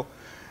 ব্যবসায়ীরাও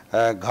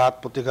ঘাত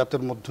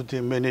প্রতিঘাতের মধ্য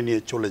দিয়ে মেনে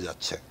নিয়ে চলে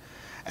যাচ্ছে।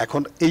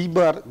 এখন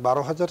এইবার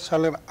 12,000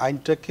 সালের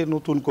আইনটাকে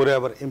নতুন করে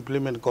আবার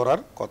ইমপ্লিমেন্ট করার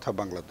কথা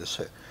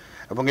বাংলাদেশে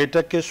এবং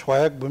এটাকে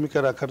সহায়ক ভূমিকা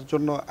রাখার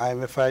জন্য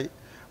IMFI,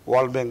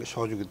 ওয়ার্ল্ড ব্যাংক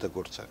সহযোগিতা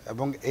করছে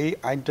এবং এই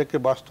আইনটাকে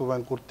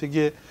বাস্তবায়ন করতে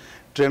গিয়ে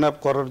ট্রেন আপ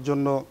করার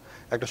জন্য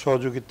একটা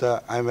সহযোগিতা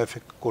IMF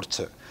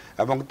করছে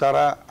এবং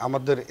তারা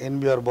আমাদের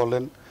NBR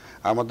বলেন,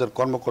 আমাদের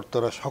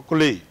কর্মকর্তারা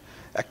সকলেই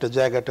একটা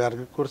জায়গা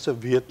টার্গেট করছে,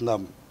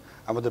 ভিয়েতনাম,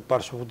 আমাদের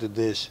পার্শ্ববর্তী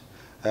দেশ,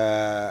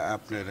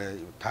 আপনার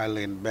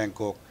থাইল্যান্ড,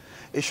 ব্যাংকক,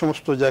 এই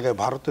সমস্ত জায়গায়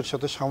ভারতের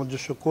সাথে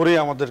সামঞ্জস্য করে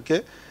আমাদেরকে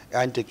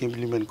আইনটাকে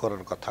ইমপ্লিমেন্ট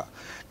করার কথা।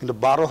 কিন্তু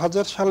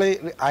 12,000 সালে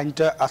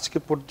আইনটা আজকে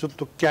পর্যন্ত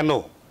কেন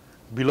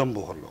বিলম্ব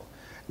হলো?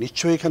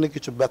 নিশ্চয়ই এখানে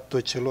কিছু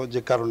ব্যত্যয় ছিল,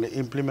 যে কারণে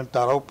ইমপ্লিমেন্ট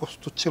তারাও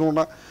প্রস্তুত ছিল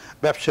না,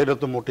 ব্যবসায়ীরা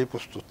তো মোটেই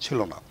প্রস্তুত ছিল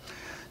না।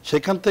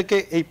 সেখান থেকে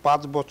এই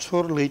 5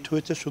 বছর লেট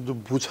হয়েছে শুধু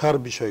বুঝার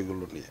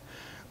বিষয়গুলো নিয়ে।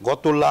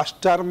 গত লাস্ট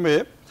টার্মে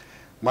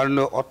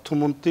মাননীয়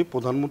অর্থমন্ত্রী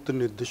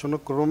প্রধানমন্ত্রীর নির্দেশনা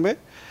ক্রমে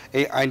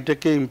এই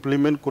আইনটাকে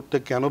ইমপ্লিমেন্ট করতে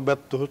কেন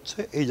ব্যর্থ হচ্ছে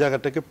এই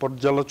জায়গাটাকে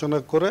পর্যালোচনা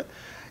করে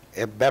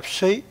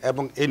ব্যবসায়ী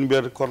এবং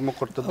এনবিআর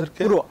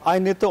কর্মকর্তাদেরকে পুরো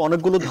আইনে তো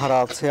অনেকগুলো ধারা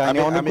আছে,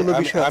 আইনে অনেকগুলো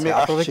বিষয় আছে,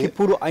 আপনারা কি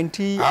পুরো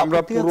আইনটি আমরা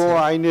পুরো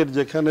আইনের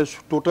যেখানে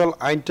টোটাল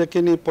আইনটাকে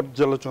নিয়ে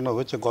পর্যালোচনা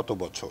হয়েছে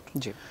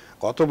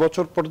গত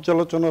বছর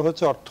পর্যালোচনা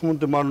হয়েছে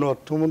অর্থমন্ত্রী মাননীয়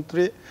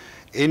অর্থমন্ত্রী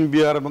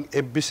এনবিআর এবং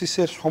এফবিসিসি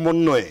এর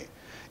সমন্বয়ে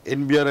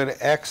এনবিআর এর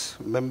এক্স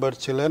মেম্বার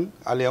ছিলেন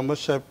আলী আহমদ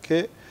সাহেবকে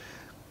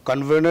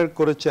কনভেনার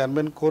করে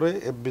চেয়ারম্যান করে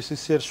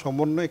এফবিসিসি এর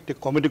সমন্বয়ে একটি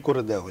কমিটি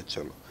করে দেওয়া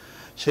হয়েছিল।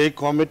 সেই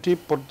কমিটি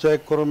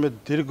পর্যায়ক্রমে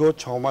দীর্ঘ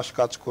 6 মাস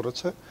কাজ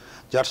করেছে,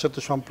 যার সাথে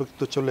সম্পৃক্ত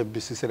ছিল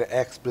এফবিসিসি এর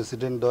এক্স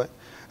প্রেসিডেন্ট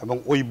এবং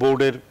ওই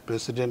বোর্ডের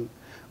প্রেসিডেন্ট,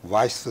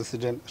 ভাইস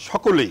প্রেসিডেন্ট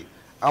সকলেই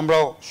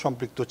আমরাও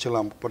সম্পৃক্ত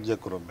ছিলাম।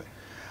 পর্যায়ক্রমে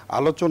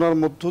আলোচনার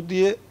মধ্য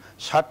দিয়ে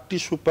 7টি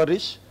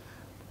সুপারিশ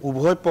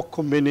উভয় পক্ষ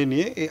মেনে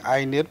নিয়ে এই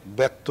আইনের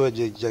ব্যর্থ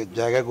যে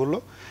জায়গাগুলো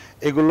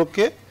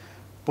এগুলোকে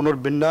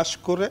পুনর্বিন্যাস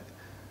করে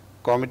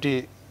কমিটি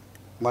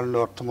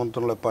মাননীয় অর্থ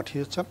মন্ত্রণালয়ে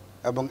পাঠিয়েছেন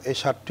এবং এই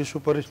 7টি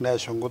সুপারিশ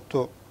ন্যায়সঙ্গত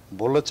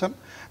বলেছেন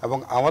এবং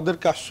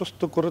আমাদেরকে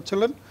আশ্বস্ত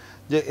করেছিলেন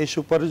যে এই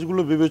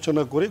সুপারিশগুলো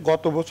বিবেচনা করে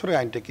গত বছরে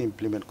আইনটাকে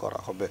ইমপ্লিমেন্ট করা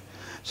হবে।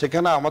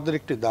 সেখানে আমাদের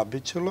একটি দাবি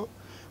ছিল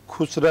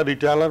খুচরা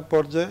রিটেলার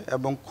পর্যায়ে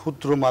এবং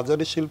ক্ষুদ্র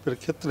মাঝারি শিল্পের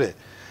ক্ষেত্রে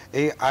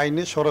এই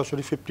আইনে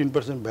সরাসরি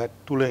 15% ভ্যাট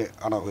তুলে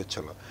আনা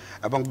হয়েছিল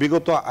এবং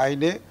বিগত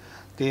আইনে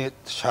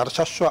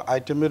 750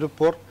 আইটেমের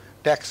উপর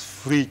ট্যাক্স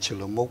ফ্রি ছিল,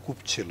 মৌকুফ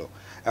ছিল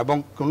এবং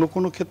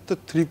কোনো ক্ষেত্রে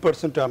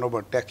 3%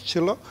 টার্নওভার ট্যাক্স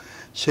ছিল।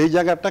 সেই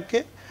জায়গাটাকে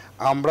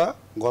আমরা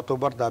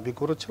গতবার দাবি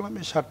করেছিলাম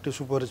এই 7টি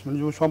সুপারিশ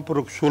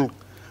সম্পর্ক শুল্ক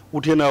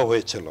উঠিয়ে নেওয়া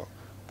হয়েছিল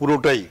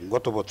পুরোটাই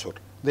গত বছর।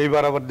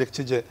 এইবার আবার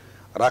দেখছি যে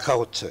রাখা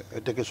হচ্ছে,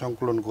 এটাকে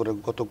সংকলন করে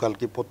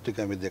গতকালকে পত্রিকা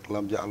আমি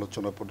দেখলাম যে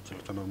আলোচনা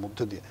পর্যালোচনার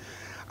মধ্যে দিয়ে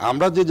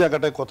আমরা যে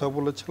জায়গাটায় কথা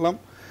বলেছিলাম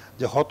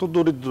যে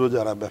হতদরিদ্র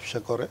যারা ব্যবসা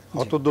করে,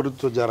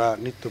 হতদরিদ্র যারা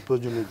নিত্য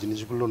প্রয়োজনীয়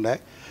জিনিসগুলো নেয়,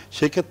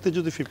 সেই ক্ষেত্রে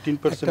যদি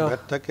 15%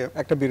 ভ্যাট থাকে।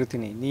 একটা বিরতি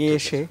নিয়ে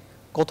এসে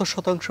কত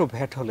শতাংশ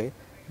ভ্যাট হলে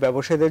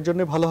ব্যবসায়ীদের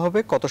জন্য ভালো হবে,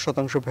 কত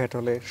শতাংশ ভ্যাট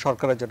হলে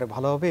সরকারের জন্য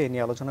ভালো হবে, এ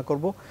নিয়ে আলোচনা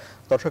করব।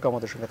 দর্শক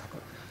আমাদের সঙ্গে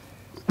থাকুন।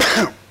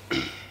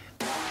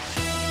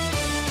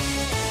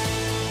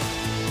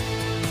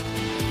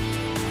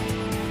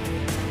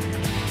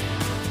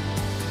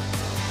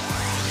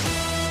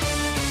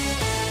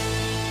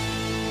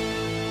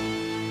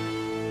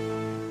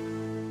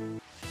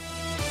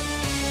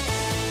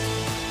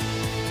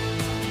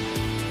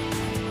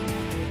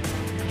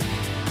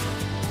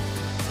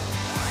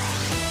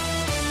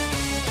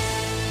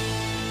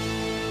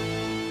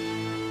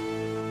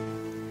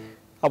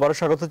 আবারও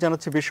স্বাগত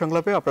জানাচ্ছি বিশ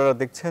সংলাপে। আপনারা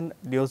দেখছেন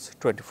নিউজ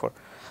 24।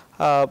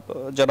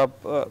 জনাব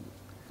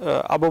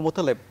আবু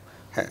মোতালেব,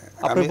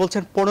 আপনি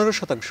বলছেন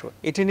 15%,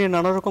 এটি নিয়ে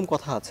নানা রকম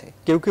কথা আছে।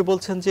 কেউ কেউ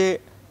বলছেন যে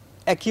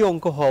একই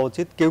অঙ্ক হওয়া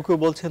উচিত, কেউ কেউ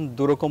বলছেন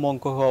দুরকম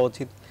অঙ্ক হওয়া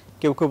উচিত,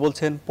 কেউ কেউ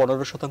বলছেন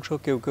 15%,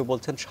 কেউ কেউ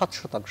বলছেন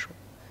 7%।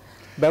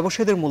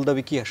 ব্যবসায়ীদের মূল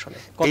দাবি কি আসলে?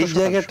 এই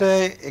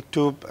জায়গাটায়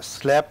একটু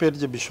স্ল্যাপের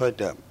যে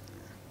বিষয়টা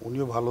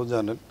উনিও ভালো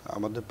জানেন।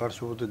 আমাদের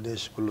পার্শ্ববর্তী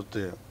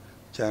দেশগুলোতে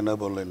চায়না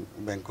বলেন,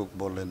 ব্যাংকক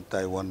বলেন,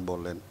 তাইওয়ান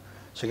বলেন,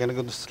 সেখানে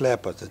কিন্তু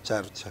স্ল্যাব আছে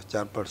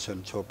 4%,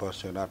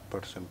 6%,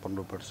 8%,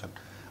 15%,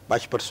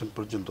 22%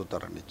 পর্যন্ত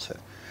তারা নিচ্ছে।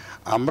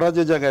 আমরা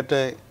যে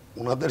জায়গাটায়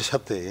ওনাদের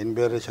সাথে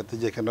এনবিআর এর সাথে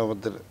যেখানে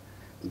আমাদের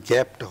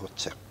গ্যাপটা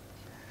হচ্ছে,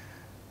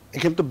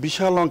 এখানে তো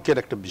বিশাল অঙ্কের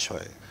একটা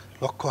বিষয়,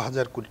 লক্ষ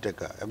হাজার কোটি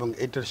টাকা, এবং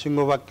এটার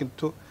সিংহভাগ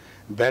কিন্তু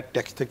ভ্যাট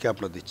ট্যাক্স থেকে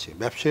আমরা দিচ্ছি।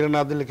 ব্যবসায়ীরা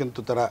না দিলে কিন্তু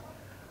তারা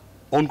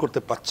ওন করতে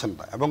পারছেন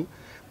না এবং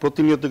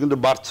প্রতিনিয়ত কিন্তু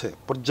বাড়ছে,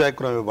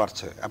 পর্যায়ক্রমে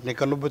বাড়ছে। আপনি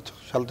 91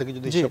 সাল থেকে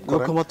যদি হিসাব করেন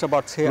লক্ষ্যমাত্রা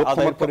বাড়ছে,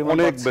 আদায়ের পরিমাণ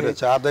অনেক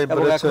বেড়েছে, আদায়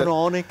বেড়েছে, এখনো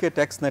অনেকে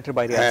ট্যাক্স নেটের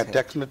বাইরে আছে। হ্যাঁ,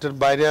 ট্যাক্স নেটের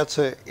বাইরে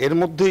আছে। এর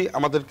মধ্যেই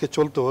আমাদেরকে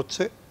চলতে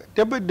হচ্ছে।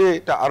 ডে বাই ডে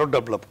এটা আরো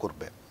ডেভেলপ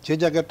করবে। যে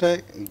জায়গাটায়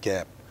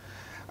গ্যাপ,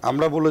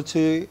 আমরা বলেছি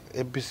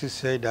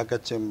FBCCI, Dhaka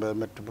chamber,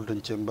 metropolitan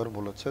chamber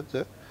বলেছে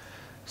যে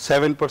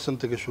 7%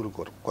 থেকে শুরু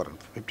করেন,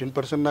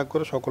 15% না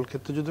করে সকল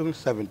ক্ষেত্রে যদি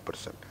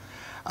 7%।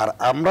 আর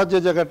আমরা যে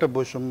জায়গাটা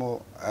বৈষম্য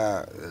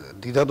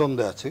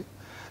দ্বিধাদ্বন্দ্বে আছি,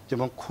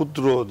 যেমন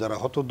ক্ষুদ্র যারা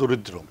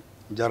হতদরিদ্র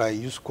যারা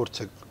ইউজ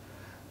করছে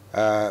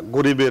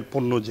গরিবের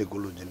পণ্য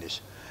যেগুলো জিনিস,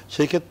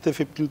 সেই ক্ষেত্রে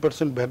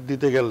 15% ভ্যাট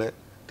দিতে গেলে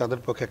তাদের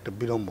পক্ষে একটা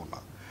বিড়ম্বনা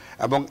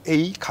এবং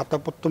এই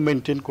খাতাপত্র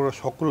মেনটেন করা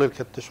সকলের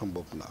ক্ষেত্রে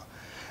সম্ভব না।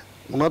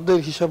 ওনাদের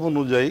হিসাব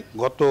অনুযায়ী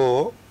গত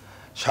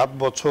 7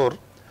 বছর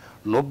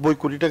 90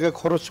 কোটি টাকা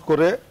খরচ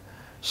করে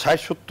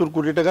 60-70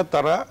 কোটি টাকা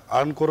তারা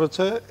আর্ন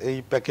করেছে এই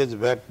প্যাকেজ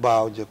ভ্যাট বা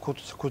যে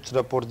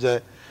খুচরা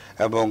পর্যায়ে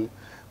এবং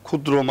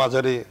ক্ষুদ্র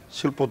মাঝারি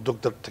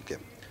শিল্পোদ্যোক্তার থেকে।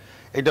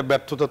 এটা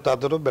ব্যর্থতা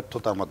তাদেরও,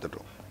 ব্যর্থতা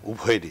আমাদেরও,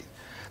 উভয়েরই।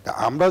 তা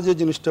আমরা যে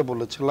জিনিসটা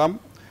বলেছিলাম,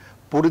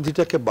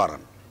 পরিধিটাকে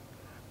বাড়ান,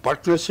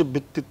 পার্টনারশিপ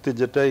ভিত্তিতে,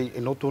 যেটাই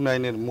নতুন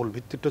আইনের মূল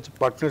ভিত্তিটা হচ্ছে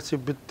পার্টনারশিপ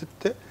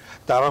ভিত্তিতে।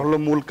 তারা হলো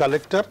মূল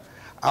কালেক্টর,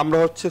 আমরা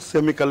হচ্ছে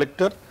সেমি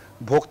কালেক্টর,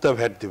 ভোক্তা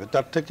ভ্যাট দেবে,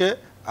 তার থেকে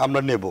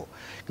আমরা নেব।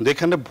 কিন্তু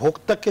এখানে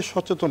ভোক্তাকে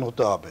সচেতন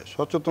হতে হবে।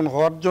 সচেতন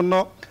হওয়ার জন্য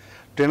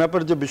ট্রেন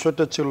আপের যে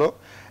বিষয়টা ছিল,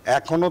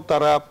 এখনও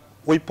তারা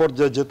ওই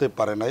পর্যায়ে যেতে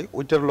পারে নাই,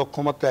 ওইটার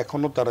লক্ষ্যমাত্রা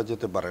এখনও তারা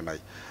যেতে পারে নাই।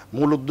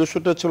 মূল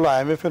উদ্দেশ্যটা ছিল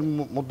IMF এর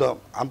মুদ্রা,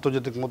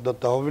 আন্তর্জাতিক মুদ্রা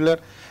তহবিলের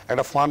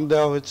একটা ফান্ড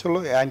দেওয়া হয়েছিল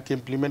এই আইনকে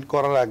ইমপ্লিমেন্ট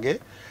করার আগে।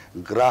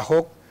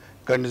 গ্রাহক,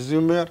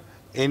 কনজিউমার,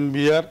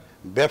 এনবিআর,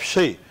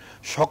 ব্যবসায়ী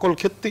সকল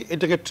ক্ষেত্রে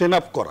এটাকে ট্রেন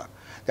আপ করা।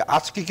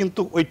 আজকে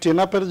কিন্তু ওই ট্রেন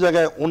আপের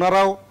জায়গায়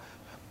ওনারাও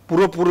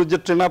পুরোপুরি যে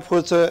ট্রেন আপ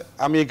হয়েছে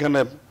আমি এখানে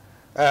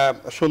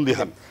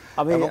সন্দিহান।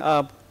 আমি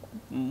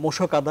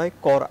মূসক আদায়,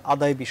 কর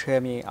আদায় বিষয়ে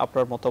আমি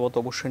আপনার মতামত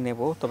অবশ্যই নেব,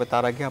 তবে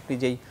তার আগে আপনি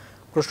যেই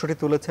প্রশ্নটি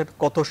তুলেছেন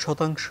কত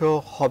শতাংশ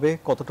হবে,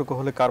 কতটুকু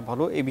হলে কার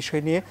ভালো, এই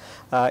বিষয় নিয়ে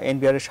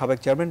এনবিআর এর সাবেক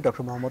চেয়ারম্যান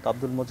ডক্টর মোহাম্মদ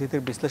আব্দুল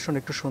মজিদের বিশ্লেষণ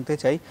একটু শুনতে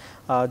চাই।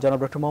 জনাব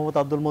ডক্টর মোহাম্মদ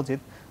আব্দুল মজিদ,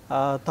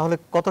 তাহলে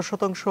কত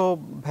শতাংশ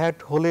ভ্যাট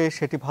হলে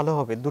সেটি ভালো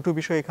হবে? দুটো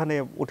বিষয় এখানে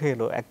উঠে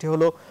এলো, একটি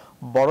হলো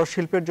বড়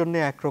শিল্পের জন্য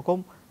একরকম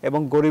এবং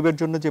গরিবের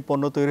জন্য যে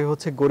পণ্য তৈরি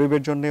হচ্ছে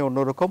গরিবের জন্য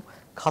অন্যরকম,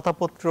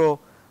 খাতাপত্র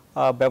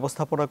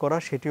ব্যবস্থাপনা করা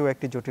সেটিও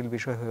একটি জটিল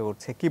বিষয় হয়ে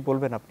উঠছে। কি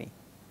বলবেন আপনি?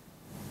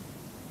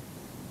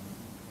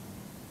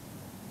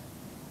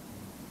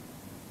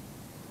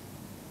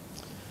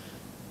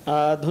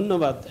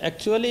 ধন্যবাদ।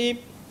 অ্যাকচুয়ালি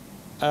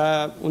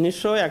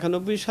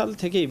 1991 সাল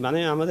থেকেই মানে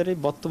আমাদের এই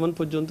বর্তমান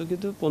পর্যন্ত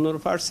কিন্তু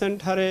 15%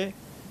 হারে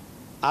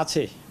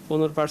আছে,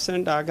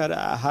 15%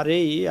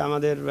 হারেই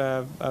আমাদের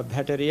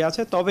ভ্যাটেরি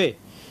আছে। তবে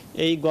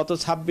এই গত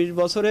 26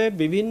 বছরে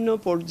বিভিন্ন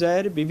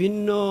পর্যায়ের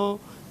বিভিন্ন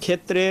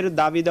ক্ষেত্রের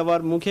দাবি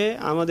দেওয়ার মুখে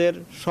আমাদের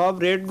সব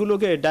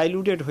রেটগুলোকে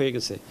ডাইলুটেড হয়ে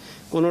গেছে।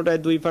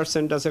 কোনোটায়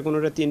 2% আছে,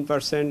 কোনোটায়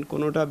 3%,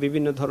 কোনোটা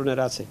বিভিন্ন ধরনের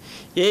আছে।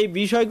 এই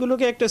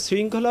বিষয়গুলোকে একটা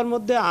শৃঙ্খলার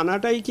মধ্যে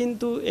আনাটাই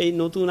কিন্তু এই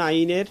নতুন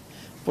আইনের,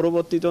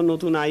 প্রবর্তিত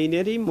নতুন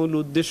আইনেরই মূল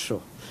উদ্দেশ্য।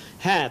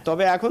 হ্যাঁ,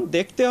 তবে এখন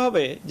দেখতে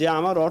হবে যে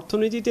আমার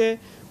অর্থনীতিতে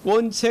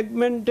কোন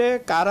সেগমেন্টে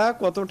কারা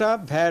কতটা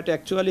ভ্যাট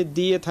অ্যাকচুয়ালি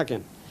দিয়ে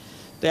থাকেন।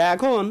 তো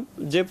এখন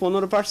যে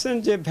 15%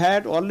 যে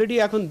ভ্যাট অলরেডি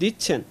এখন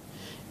দিচ্ছেন,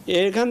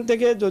 এখান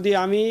থেকে যদি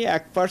আমি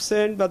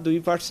 1% বা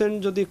 2%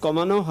 যদি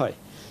কমানো হয়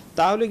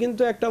তাহলে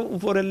কিন্তু একটা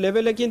উপরের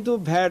লেভেলে কিন্তু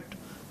ভ্যাট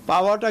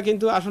পাওয়াটা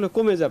কিন্তু আসলে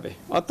কমে যাবে।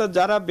 অর্থাৎ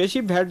যারা বেশি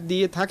ভ্যাট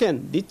দিয়ে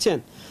দিচ্ছেন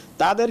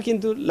তাদের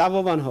কিন্তু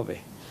লাভবান হবে।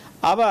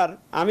 আবার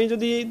আমি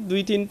যদি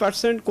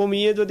 2-3%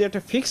 কমিয়ে যদি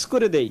একটা ফিক্স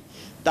করে দেই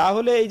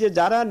তাহলে এই যে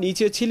যারা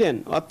নিচে ছিলেন,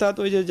 অর্থাৎ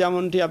ওই যে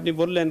যেমনটি আপনি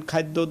বললেন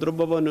খাদ্য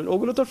দ্রব্য বহন,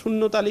 ওগুলো তো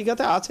শূন্য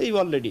তালিকাতে আছেই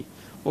অলরেডি,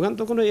 ওখানে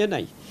তো কোনো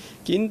নাই।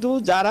 কিন্তু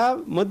যারা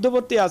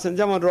মধ্যবর্তী আছেন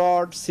যেমন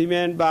রড,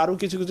 সিমেন্ট বা আরও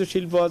কিছু কিছু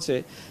শিল্প আছে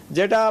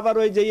যেটা আবার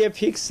ওই যে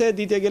ফিক্সে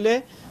দিতে গেলে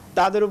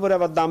তাদের উপরে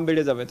আবার দাম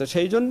বেড়ে যাবে। তো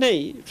সেই জন্যেই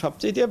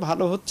সবচেয়ে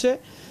ভালো হচ্ছে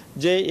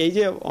যে এই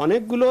যে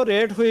অনেকগুলো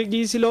রেট হয়ে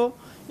গিয়েছিল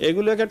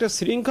এগুলোকে একটা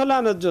শৃঙ্খলা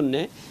আনার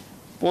জন্যে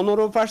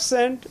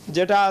 15%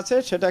 যেটা আছে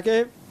সেটাকে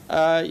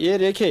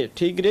রেখে,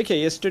 ঠিক রেখে,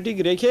 এস্টেটিক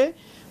রেখে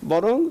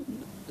বরং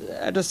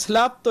একটা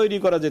স্ল্যাব তৈরি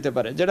করা যেতে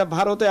পারে। যেটা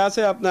ভারতে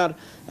আছে আপনার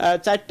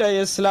 4টা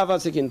স্ল্যাব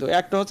আছে, কিন্তু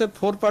একটা হচ্ছে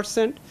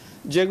 4%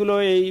 যেগুলো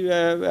এই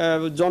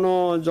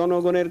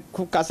জনগণের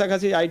খুব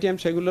কাছাকাছি আইটেম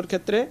সেগুলোর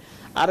ক্ষেত্রে,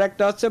 আর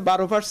একটা হচ্ছে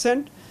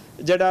 12%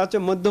 যেটা হচ্ছে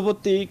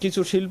মধ্যবর্তী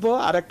কিছু শিল্প,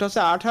 আর একটা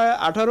হচ্ছে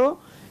 18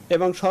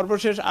 এবং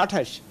সর্বশেষ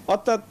 28।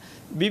 অর্থাৎ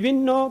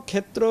বিভিন্ন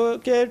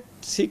ক্ষেত্রকে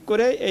ঠিক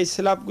করে এই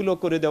স্ল্যাবগুলো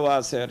করে দেওয়া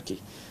আছে আর কি।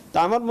 তা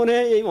আমার মনে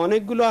হয় এই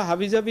অনেকগুলো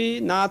হাবিজাবি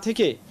না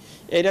থেকে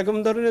এইরকম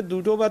ধরনের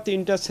 2টো বা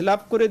 3টা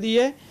স্ল্যাব করে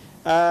দিয়ে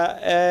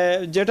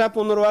যেটা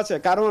 15 আছে,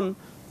 কারণ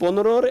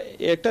 15-র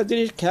একটা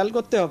জিনিস খেয়াল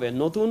করতে হবে,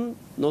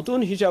 নতুন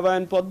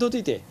হিসাবায়ন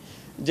পদ্ধতিতে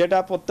যেটা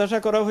প্রত্যাশা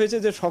করা হয়েছে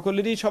যে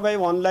সকলেরই সবাই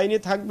অনলাইনে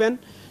থাকবেন,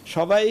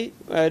 সবাই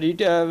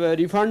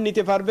রিফান্ড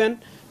নিতে পারবেন,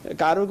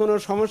 কারো কোনো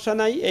সমস্যা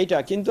নাই এইটা,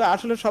 কিন্তু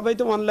আসলে সবাই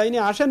তো অনলাইনে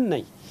আসেন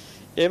নাই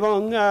এবং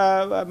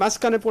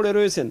মাঝখানে পড়ে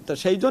রয়েছেন। তো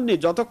সেই জন্যই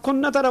যতক্ষণ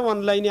না তারা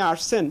অনলাইনে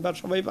আসছেন বা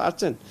সবাই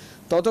আসছেন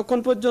ততক্ষণ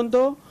পর্যন্ত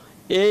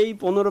এই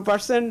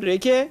 15%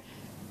 রেখে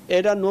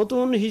এটা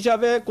নতুন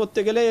হিসাবে করতে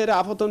গেলে এর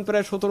আপতন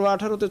প্রায়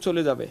 17-18-তে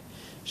চলে যাবে।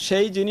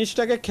 সেই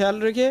জিনিসটাকে খেয়াল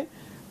রেখে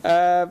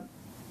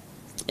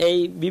এই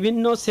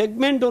বিভিন্ন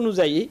সেগমেন্ট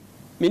অনুযায়ী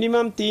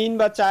মিনিমাম 3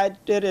 বা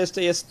 4-এর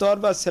স্তর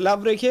বা স্ল্যাব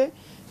রেখে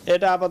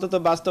এটা আপাতত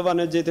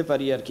বাস্তবায়নে যেতে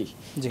পারি আর কি।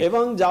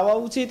 এবং যাওয়া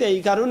উচিত এই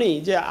কারণেই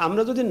যে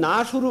আমরা যদি না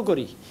শুরু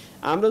করি,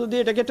 আমরা যদি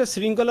এটাকে একটা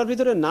শৃঙ্খলার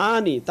ভিতরে না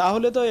আনি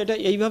তাহলে তো এটা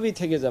এইভাবেই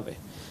থেকে যাবে।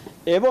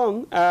 এবং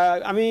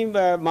আমি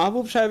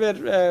মাহবুব সাহেবের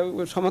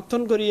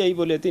সমর্থন করি এই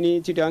বলে, তিনি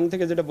চিটাগাং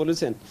থেকে যেটা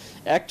বলেছেন,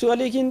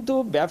 অ্যাকচুয়ালি কিন্তু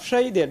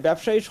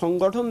ব্যবসায়ী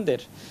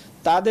সংগঠনদের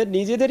তাদের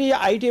নিজেদেরই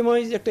আইটেম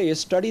ওয়াইজ একটা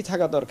স্টাডি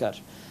থাকা দরকার।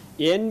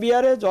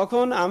 এনবিআরে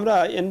যখন আমরা,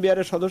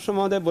 এনবিআরের সদস্য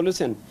মহোদয়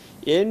বলেছেন,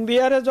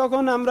 এনবিআরে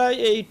যখন আমরা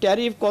এই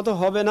ট্যারিফ কত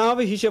হবে না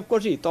হবে হিসেব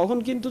করছি, তখন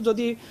কিন্তু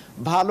যদি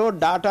ভালো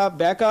ডাটা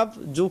ব্যাকআপ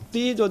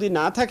যুক্তি যদি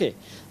না থাকে,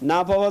 না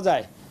পাওয়া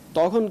যায়,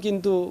 তখন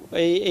কিন্তু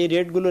এই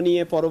রেটগুলো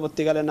নিয়ে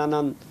পরবর্তীকালে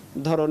নানান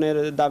ধরনের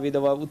দাবি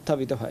দেওয়া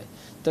উত্থাপিত হয়।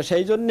 তো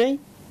সেই জন্যেই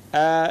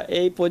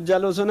এই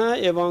পর্যালোচনা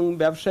এবং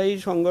ব্যবসায়ী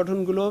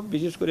সংগঠনগুলো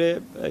বিশেষ করে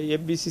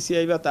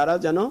এফবিসিসিআই বা তারা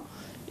যেন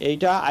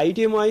এইটা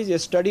আইটেম ওয়াইজ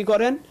স্টাডি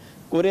করেন,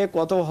 করে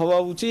কত হওয়া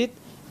উচিত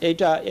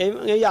এইটা,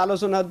 এই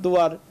আলোচনার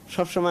দুয়ার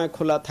সবসময়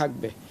খোলা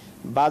থাকবে।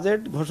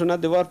 বাজেট ঘোষণা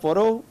দেওয়ার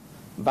পরেও,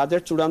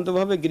 বাজেট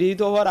চূড়ান্তভাবে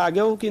গৃহীত হওয়ার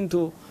আগেও কিন্তু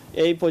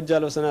এই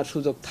পর্যালোচনার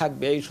সুযোগ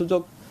থাকবে। এই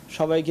সুযোগ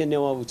সবাইকে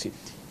নেওয়া উচিত।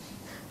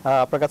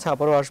 আপনার কাছে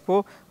আবারও আসবো।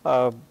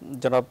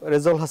 জনাব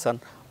রেজাউল হাসান,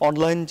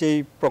 অনলাইন যেই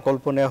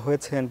প্রকল্প নেওয়া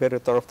হয়েছে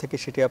এনবিআর তরফ থেকে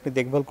সেটি আপনি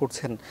দেখভাল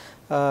করছেন,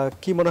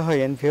 কি মনে হয়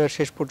এনবিআর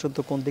শেষ পর্যন্ত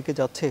কোন দিকে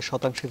যাচ্ছে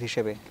শতাংশের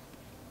হিসেবে?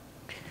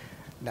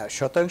 না,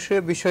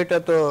 শতাংশের বিষয়টা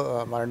তো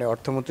মাননীয়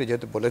অর্থমন্ত্রী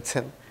যেহেতু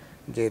বলেছেন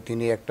যে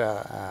তিনি একটা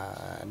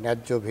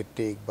ন্যায্য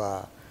ভিত্তিক বা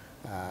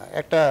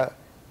একটা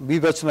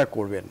বিবেচনা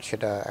করবেন,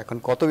 সেটা এখন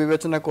কত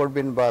বিবেচনা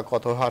করবেন বা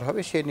কত হার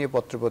হবে সে নিয়ে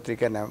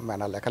পত্রপত্রিকায়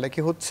মেনা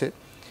লেখালেখি হচ্ছে,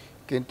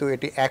 কিন্তু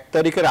এটি 1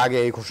 তারিখের আগে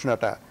এই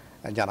ঘোষণাটা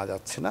জানা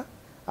যাচ্ছে না।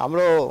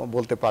 আমরাও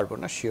বলতে পারবো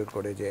না শিওর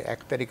করে যে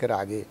 1 তারিখের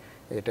আগে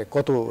এটা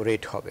কত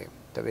রেট হবে।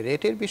 তবে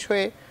রেটের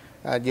বিষয়ে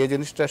যে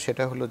জিনিসটা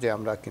সেটা হলো যে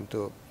আমরা কিন্তু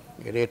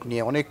রেট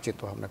নিয়ে অনেক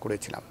চিন্তা ভাবনা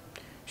করেছিলাম,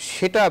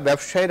 সেটা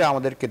ব্যবসায়ীরা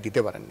আমাদেরকে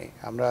দিতে পারেননি।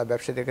 আমরা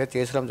ব্যবসায়ীদেরকে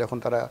চেয়েছিলাম, যখন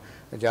তারা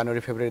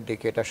জানুয়ারি ফেব্রুয়ারির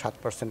দিকে এটা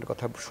 7%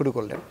 কথা শুরু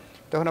করলেন,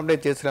 তখন আমরা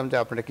চেয়েছিলাম যে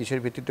আপনারা কিসের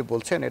ভিত্তিতে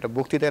বলছেন, এটা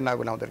বক্তৃতায় না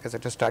বলে আমাদের কাছে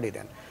একটা স্টাডি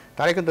দেন।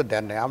 তারা কিন্তু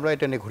দেন নাই। আমরা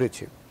এটা নিয়ে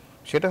ঘুরেছি।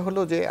 সেটা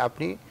হলো যে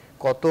আপনি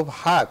কত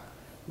ভাগ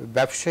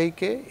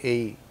ব্যবসায়ীকে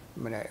এই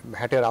মানে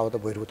ভ্যাটের আওতা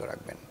বহির্ভূত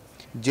রাখবেন।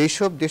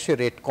 যেসব দেশে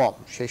রেট কম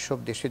সেই সব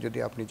দেশে যদি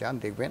আপনি যান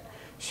দেখবেন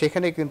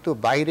সেখানে কিন্তু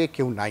বাইরে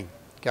কেউ নাই,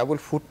 কেবল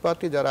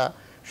ফুটপাতে যারা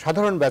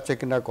সাধারণ বেচা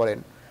কেনা করেন,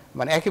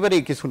 মানে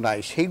একেবারেই কিছু নাই,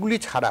 সেইগুলি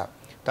ছাড়া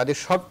তাদের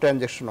সব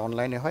ট্রানজ্যাকশন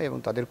অনলাইনে হয় এবং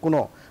তাদের কোনো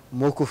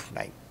মৌকুফ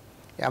নাই।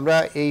 আমরা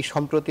এই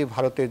সম্প্রতি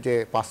ভারতের যে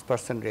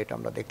 5% রেট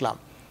আমরা দেখলাম,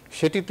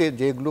 সেটিতে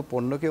যেগুলো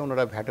পণ্যকে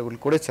ওনারা ভ্যাটেবল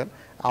করেছেন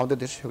আমাদের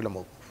দেশে সেগুলো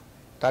মৌকুফ,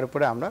 তার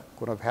উপরে আমরা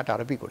কোনো ভ্যাট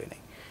আরোপই করি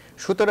নাই।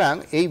 সুতরাং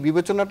এই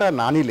বিবেচনাটা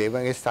না নিলে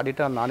এবং এই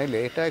স্টাডিটা না নিলে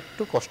এটা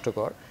একটু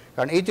কষ্টকর।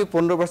 কারণ এই যে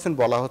 15%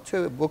 বলা হচ্ছে,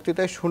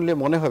 বক্তৃতায় শুনলে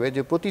মনে হবে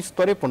যে প্রতি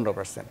স্তরে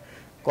 15%।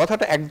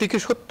 কথাটা একদিকে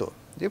সত্য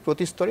যে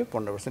প্রতি স্তরে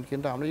 15%,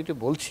 কিন্তু আমরা যেটি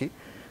বলছি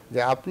যে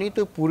আপনি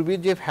তো পূর্বে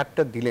যে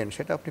ভ্যাটটা দিলেন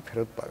সেটা আপনি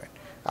ফেরত পাবেন।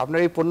 আপনার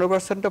এই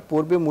 15%টা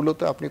পড়বে মূলত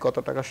আপনি কত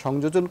টাকা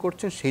সংযোজন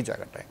করছেন সেই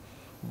জায়গাটায়।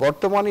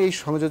 বর্তমানে এই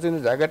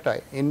সংযোজনের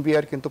জায়গাটায়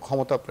এনবিআর কিন্তু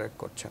ক্ষমতা প্রয়োগ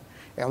করছেন।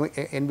 এবং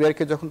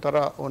এনবিআরকে যখন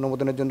তারা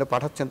অনুমোদনের জন্য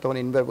পাঠাচ্ছেন তখন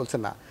এনবিআর বলছে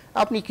না,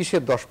 আপনি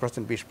কিসের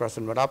 10%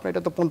 20% মানে আপনার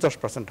এটা তো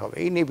 50% হবে।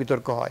 এই নিয়ে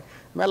বিতর্ক হয়,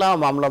 মেলা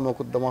মামলা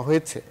মোকদ্দমা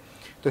হয়েছে।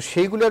 তো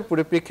সেইগুলোর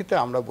পরিপ্রেক্ষিতে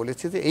আমরা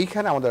বলেছি যে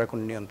এইখানে আমাদের এখন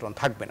নিয়ন্ত্রণ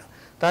থাকবে না।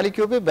 তাহলে কী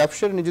হবে,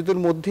 ব্যবসার নিজেদের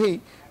মধ্যেই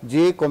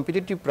যে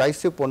কম্পিটিটিভ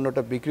প্রাইসে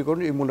পণ্যটা বিক্রি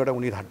করবেন এই মূল্যটা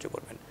উনি ধার্য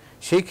করবেন।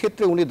 সেই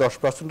ক্ষেত্রে উনি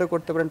 10%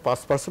 করতে পারেন,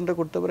 5%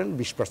 করতে পারেন,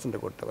 20%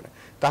 করতে পারেন।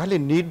 তাহলে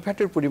নিট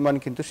ভ্যাটের পরিমাণ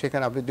কিন্তু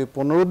সেখানে আপনি যদি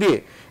 15 দিয়ে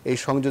এই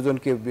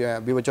সংযোজনকে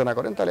বিবেচনা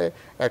করেন তাহলে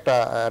একটা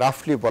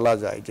রাফলি বলা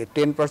যায় যে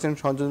 10%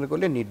 সংযোজন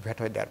করলে নিট ভ্যাট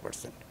হয়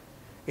 1.5%।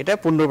 এটা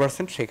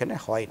 15% সেখানে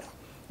হয় না।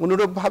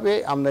 অনুরূপভাবে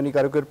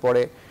আমদানিকারকের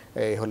পরে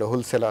এই হলো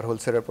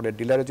হোলসেলার পরে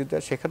ডিলারে যদি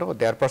সেখানেও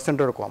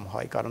 1.5%-এরও কম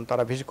হয়, কারণ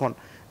তারা বেশিক্ষণ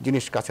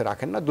জিনিস কাছে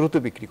রাখেন না, দ্রুত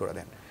বিক্রি করে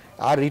দেন।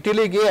 আর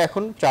রিটেলে গিয়ে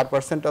এখন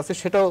 4% আছে,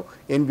 সেটাও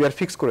এনবিআর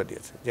ফিক্স করে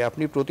দিয়েছে যে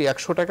আপনি প্রতি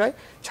 100 টাকায়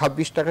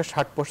 26 টাকা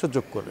 60 পয়সা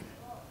যোগ করবেন,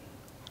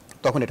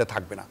 তখন এটা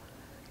থাকবে না।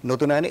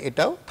 নতুন আইনে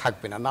এটাও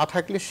থাকবে না। না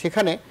থাকলে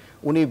সেখানে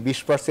উনি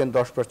 20%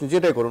 10%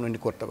 যেটাই করুন উনি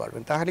করতে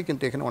পারবেন। তাহলে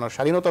কিন্তু এখানে ওনার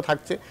স্বাধীনতা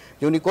থাকছে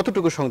যে উনি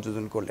কতটুকু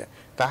সংযোজন করলেন।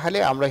 তাহলে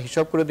আমরা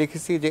হিসাব করে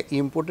দেখেছি যে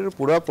ইম্পোর্টের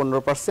পুরো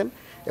 15%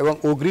 এবং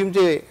অগ্রিম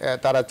যে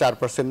তারা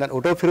 4% দেন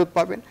ওটাও ফেরত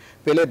পাবেন,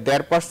 পেলে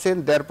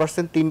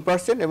 1.5%,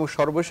 3% এবং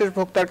সর্বশেষ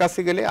ভোক্তার কাছে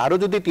গেলে আরও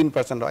যদি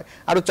 3% হয়,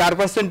 আরও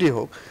 4%ই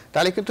হোক,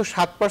 তাহলে কিন্তু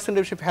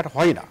 7%-এর বেশি ভ্যাট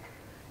হয় না।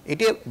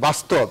 এটি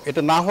বাস্তব,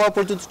 এটা না হওয়া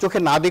পর্যন্ত চোখে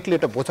না দেখলে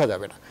এটা বোঝা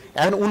যাবে না।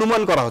 এখন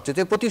অনুমান করা হচ্ছে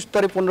যে প্রতি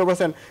স্তরে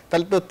 15%,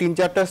 তাহলে তো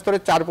 3-4টা স্তরে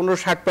 4-15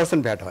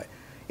 60% ভ্যাট হয়।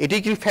 এটি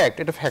কি ফ্যাক্ট?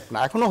 এটা ফ্যাক্ট না,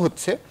 এখনো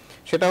হচ্ছে।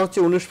 সেটা হচ্ছে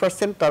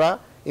 19% তারা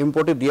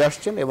ইম্পোর্টে দিয়ে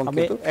আসছেন এবং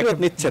কিন্তু ফেরত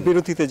নিচ্ছেন।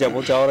 বিরতিতে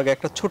যাওয়ার আগে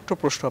একটা ছোট্ট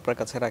প্রশ্ন আপনার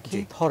কাছে রাখি।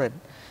 ধরেন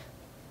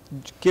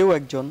কেউ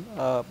একজন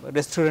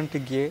রেস্টুরেন্টে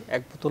গিয়ে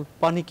এক বোতল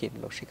পানি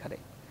কিনলো সেখানে,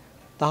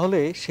 তাহলে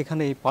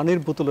সেখানে এই পানির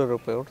বোতলের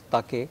উপর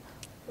তাকে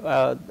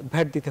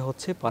ভ্যাট দিতে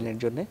হচ্ছে পানির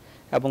জন্য,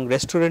 এবং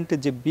রেস্টুরেন্টে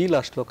যে বিল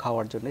আসলো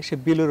খাওয়ার জন্য সে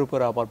বিলের উপর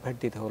আবার ভ্যাট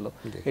দিতে হলো।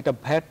 এটা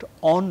ভ্যাট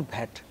অন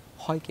ভ্যাট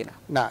হয় কিনা?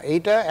 না,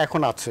 এইটা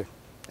এখন আছে,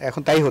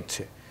 এখন তাই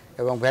হচ্ছে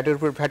এবং ভ্যাটের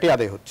উপর ভ্যাটই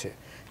আদায় হচ্ছে।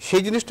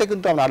 সেই জিনিসটা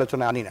কিন্তু আমরা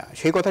আলোচনা আনি না।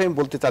 সেই কথা আমি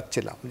বলতে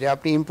চাচ্ছিলাম যে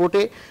আপনি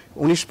ইম্পোর্টে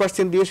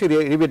 19% দিয়ে সে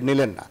রিবেট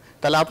নিলেন না,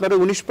 তাহলে আপনার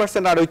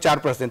 19% আর ওই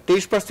 4%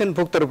 23%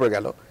 ভোক্তার উপর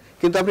গেল,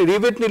 কিন্তু আপনি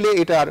রিবেট নিলে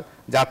এটা আর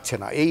যাচ্ছে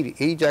না।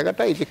 এই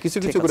জায়গাটা এই যে কিছু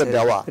কিছু করে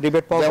দেওয়া,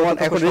 রিবেট পাওয়া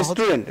এখন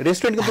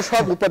রেস্টুরেন্ট কিন্তু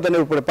সব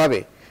উপাদানের উপরে পাবে,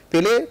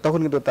 পেলে তখন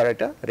কিন্তু তার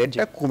এটা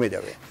রেটটা কমে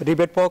যাবে।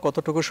 রিবেট পাওয়া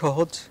কতটুকু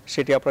সহজ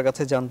সেটি আপনার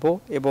কাছে জানবো,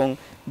 এবং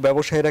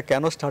ব্যবসায়ীরা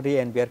কেন স্টাডি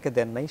এনবিআরকে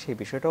দেন নাই সেই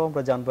বিষয়টাও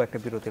আমরা জানবো একটা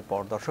বিরতির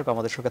পর। দর্শক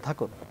আমাদের সঙ্গে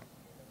থাকুন।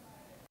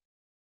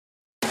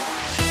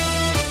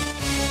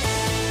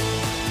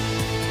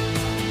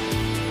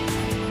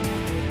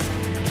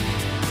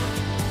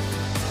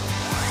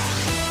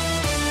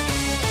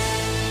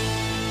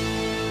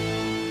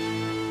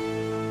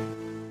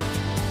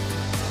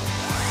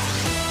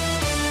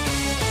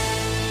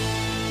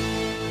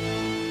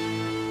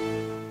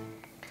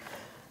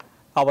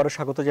 আবারও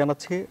স্বাগত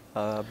জানাচ্ছি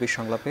বিশ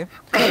সংলাপে।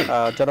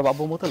 জনাব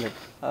আবু মোতালেব,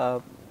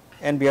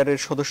 এনবিআর এর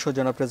সদস্য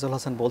জনাব রেজাউল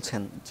হাসান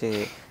বলছেন যে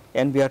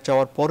এনবিআর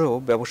চাওয়ার পরেও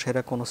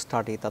ব্যবসায়ীরা কোনো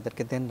স্টাডি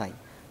তাদেরকে দেন নাই,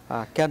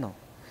 কেন?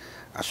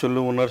 আসলে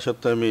ওনার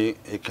সাথে আমি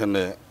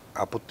এখানে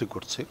আপত্তি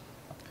করছি।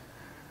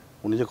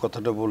 উনি যে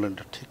কথাটা বললেন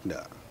এটা ঠিক না।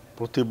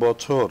 প্রতি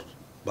বছর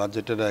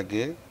বাজেটের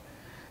আগে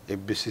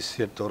এফবিসিসি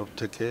এর তরফ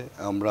থেকে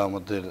আমরা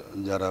আমাদের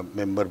যারা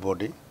মেম্বার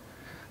বডি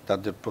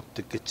তাদের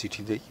প্রত্যেককে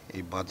চিঠি দেই,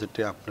 এই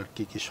বাজেটে আপনার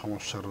কি কি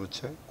সমস্যা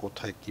রয়েছে,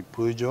 কোথায় কি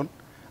প্রয়োজন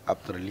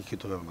আপনারা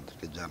লিখিতভাবে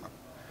আমাদেরকে জানান।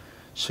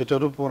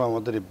 সেটার উপর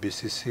আমাদের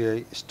বিসিসিআই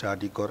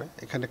স্টাডি করে।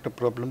 এখানে একটা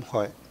প্রবলেম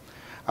হয়,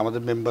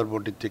 আমাদের মেম্বার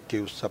বডিতে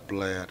কেউ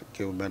সাপ্লায়ার,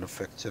 কেউ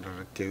ম্যানুফ্যাকচারার,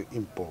 কেউ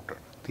ইম্পোর্টার,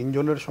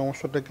 তিনজনের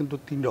সমস্যাটা কিন্তু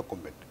তিন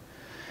রকমের।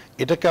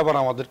 এটাকে আবার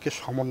আমাদেরকে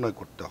সমন্বয়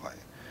করতে হয়।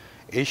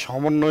 এই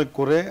সমন্বয়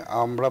করে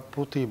আমরা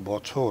প্রতি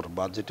বছর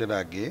বাজেটের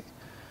আগে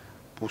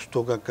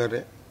পুস্তক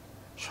আকারে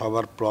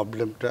সবার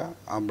প্রবলেমটা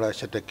আমরা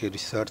সেটাকে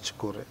রিসার্চ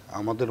করে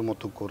আমাদের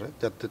মতো করে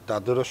যাতে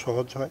তাদেরও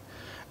সহজ হয়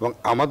এবং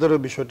আমাদেরও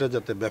বিষয়টা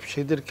যাতে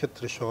ব্যবসায়ীদের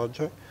ক্ষেত্রে সহজ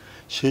হয়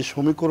সেই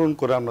সমীকরণ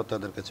করে আমরা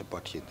তাদের কাছে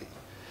পাঠিয়ে দিই।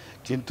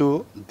 কিন্তু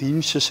দিন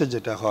শেষে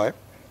যেটা হয়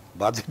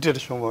বাজেটের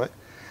সময়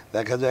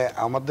দেখা যায়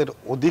আমাদের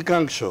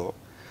অধিকাংশ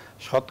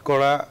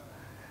শতকরা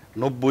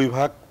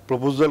 90%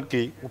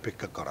 প্রপোজালকেই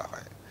উপেক্ষা করা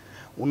হয়।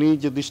 উনি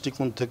যে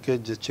দৃষ্টিকোণ থেকে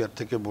যে চেয়ার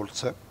থেকে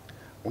বলছে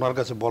ওনার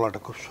কাছে বলাটা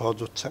খুব সহজ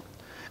হচ্ছে,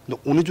 কিন্তু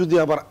উনি যদি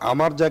আবার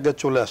আমার জায়গায়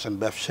চলে আসেন,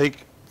 ব্যবসায়িক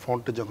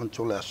ফ্রন্টে যখন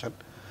চলে আসেন,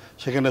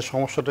 সেখানে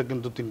সমস্যাটা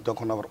কিন্তু তিনি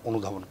তখন আবার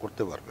অনুধাবন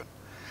করতে পারবেন।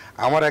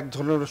 আমার এক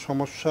ধরনের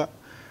সমস্যা,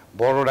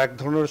 বড়র এক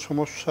ধরনের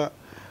সমস্যা,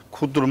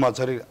 ক্ষুদ্র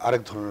মাঝারির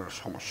আরেক ধরনের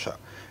সমস্যা,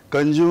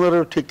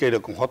 কনজিউমারের ঠিক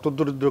এরকম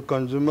হতদরিদ্র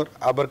কনজিউমার,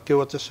 আবার কেউ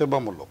আছে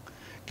সেবামূলক,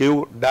 কেউ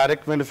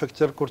ডাইরেক্ট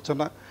ম্যানুফ্যাকচার করছে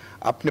না,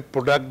 আপনি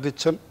প্রোডাক্ট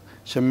দিচ্ছেন,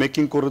 সে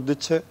মেকিং করে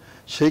দিচ্ছে,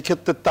 সেই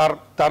ক্ষেত্রে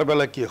তার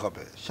বেলা কি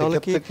হবে?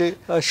 সেক্ষেত্রে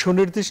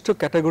সুনির্দিষ্ট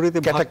ক্যাটাগরিতে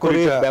ভাগ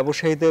করে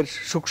ব্যবসায়ীদের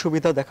সুখ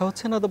সুবিধা দেখা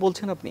হচ্ছে না তো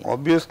বলছেন আপনি?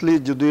 অবভিয়াসলি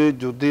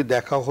যদি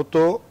দেখা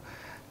হতো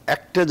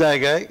একটা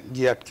জায়গায়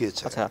গিয়ে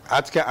আটকেছে।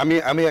 আজকে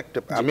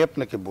আমি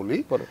আপনাকে বলি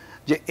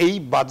যে এই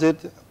বাজেট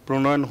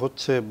প্রণয়ন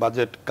হচ্ছে,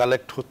 বাজেট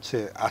কালেক্ট হচ্ছে,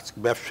 আজকে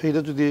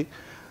ব্যবসায়ীরা যদি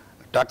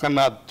টাকা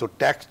না দিত,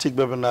 ট্যাক্স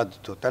ঠিকভাবে না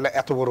দিত, তাহলে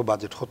এত বড়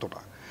বাজেট হতো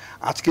না।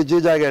 আজকে যে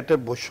জায়গাটা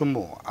বৈষম্য,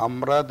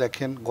 আমরা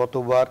দেখেন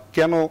গতবার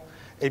কেন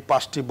এই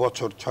 5টি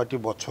বছর 6টি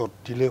বছর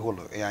ডিলে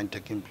হলো এই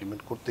আইনটাকে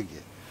ইমপ্লিমেন্ট করতে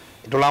গিয়ে,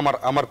 এটা হলো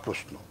আমার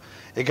প্রশ্ন।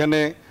 এখানে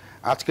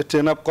আজকে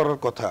ট্রেন আপ করার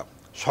কথা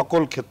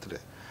সকল ক্ষেত্রে,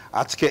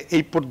 আজকে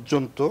এই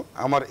পর্যন্ত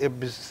আমার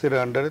এফবিসিসির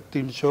আন্ডারে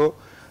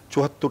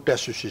 374টা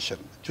অ্যাসোসিয়েশন,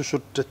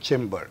 64টা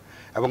চেম্বার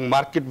এবং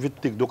মার্কেট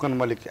ভিত্তিক দোকান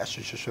মালিক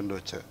অ্যাসোসিয়েশন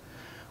রয়েছে।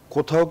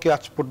 কোথাও কি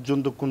আজ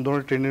পর্যন্ত কোন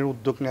ধরনের ট্রেনের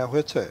উদ্যোগ নেওয়া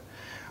হয়েছে?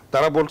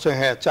 তারা বলছে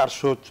হ্যাঁ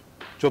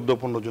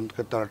 414-15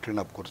 জনকে তারা ট্রেন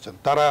আপ করেছেন,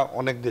 তারা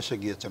অনেক দেশে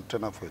গিয়েছেন,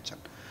 ট্রেন আপ হয়েছেন।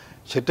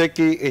 সেটা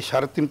কি এই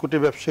 3.5 কোটি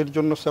ব্যবসায়ীর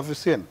জন্য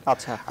সাফিসিয়েন্ট?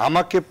 আচ্ছা,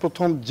 আমাকে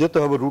প্রথম যেতে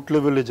হবে, রুট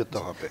লেভেলে যেতে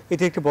হবে।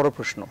 এটা একটা বড়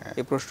প্রশ্ন,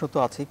 এই প্রশ্ন তো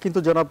আছে। কিন্তু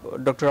জনাব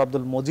ডক্টর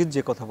আব্দুল মজিদ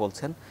যে কথা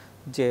বলছেন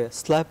যে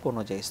স্ল্যাব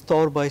অনুযায়ী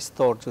স্তর বাই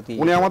স্তর, যদি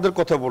উনি আমাদের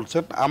কথা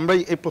বলছেন,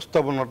 আমরাই এই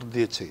প্রস্তাবনাটা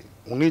দিয়েছি।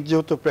 উনি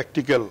যেহেতু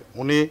প্র্যাকটিক্যাল,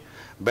 উনি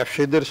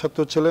ব্যবসায়ীদের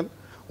সাথেও ছিলেন,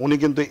 উনি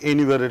কিন্তু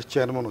এনিভারের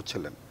চেয়ারম্যানও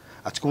ছিলেন।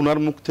 আজকে ওনার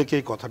মুখ থেকে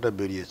এই কথাটা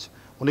বেরিয়েছে।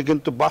 উনি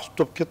কিন্তু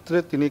বাস্তব ক্ষেত্রে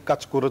তিনি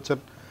কাজ করেছেন,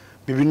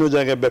 বিভিন্ন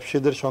জায়গায়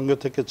ব্যবসায়ীদের সঙ্গে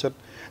থেকেছেন,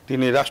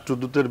 তিনি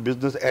রাষ্ট্রদূতের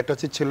বিজনেস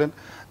অ্যাটাচি ছিলেন,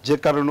 যে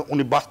কারণে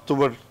উনি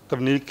বাস্তবতার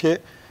নিরিখে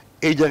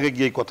এই জায়গায়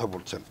গিয়ে কথা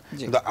বলছেন।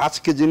 কিন্তু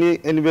আজকে যিনি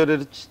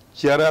এনিভারের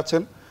চেয়ারে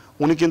আছেন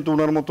উনি কিন্তু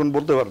উনার মতন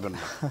বলতে পারবেন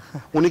না,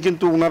 উনি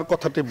কিন্তু উনার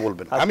কথাটাই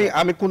বলবেন।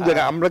 আমি কোন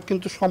জায়গায়, আমরা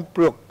কিন্তু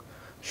সম্পর্ক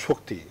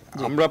শক্তি,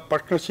 আমরা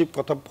পার্টনারশিপ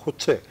কথা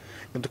হচ্ছে,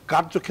 কিন্তু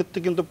কার্যক্ষেত্রে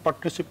কিন্তু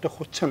পার্টনারশিপটা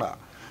হচ্ছে না।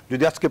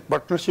 যদি আজকে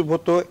পার্টনারশিপ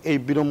হতো এই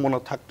বিড়ম্বনা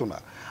থাকতো না।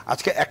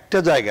 আজকে একটা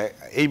জায়গায়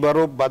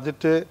এইবারও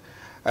বাজেটে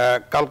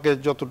কালকে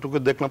যতটুকু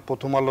দেখলাম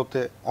প্রথম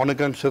আলোতে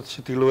অনেকাংশে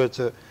শিথিল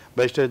হয়েছে,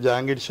 ব্যারিস্টার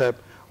জাহাঙ্গীর সাহেব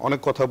অনেক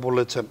কথা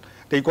বলেছেন,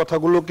 এই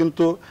কথাগুলো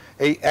কিন্তু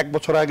এই 1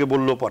 বছর আগে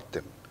বললেও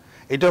পারতেন।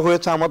 এটা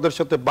হয়েছে আমাদের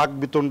সাথে বাক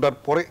বিতণ্ডার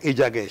পরে এই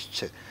জায়গায়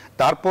এসছে,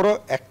 তারপরও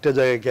একটা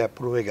জায়গায় গ্যাপ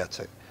রয়ে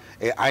গেছে।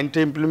 এই আইনটা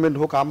ইমপ্লিমেন্ট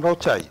হোক আমরাও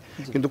চাই,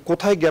 কিন্তু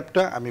কোথায়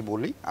গ্যাপটা আমি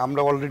বলি,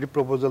 আমরা অলরেডি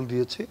প্রপোজাল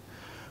দিয়েছি।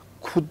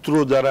 ক্ষুদ্র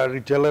যারা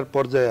রিটেলার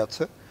পর্যায়ে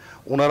আছে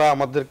ওনারা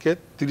আমাদেরকে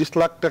 30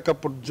 লাখ টাকা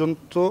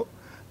পর্যন্ত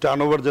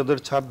টার্নওভার যাদের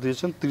ছাড়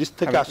দিয়েছেন, 30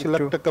 থেকে 80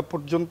 লাখ টাকা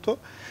পর্যন্ত,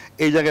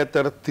 এই জায়গায়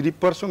তারা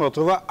 3%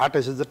 অথবা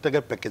 28,000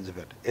 টাকার প্যাকেজ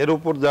ভ্যাট, এর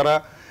উপর যারা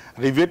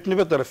রিবেট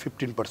নেবে তারা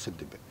 15%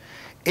 দেবে।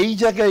 এই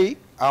জায়গায়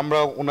আমরা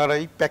ওনারা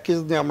এই প্যাকেজ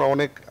নিয়ে আমরা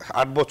অনেক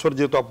 8 বছর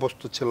যেহেতু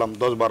অভ্যস্ত ছিলাম,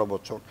 10-12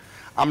 বছর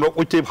আমরা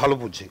ওইটাই ভালো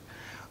বুঝি।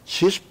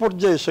 শেষ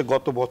পর্যায়ে এসে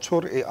গত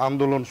বছর এই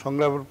আন্দোলন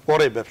সংগ্রামের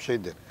পরে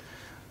ব্যবসায়ীদের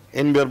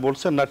এনবিআর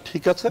বলছে না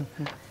ঠিক আছে,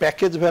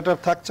 প্যাকেজ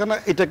ভ্যাটার থাকছে না,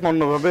 এটাকে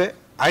অন্যভাবে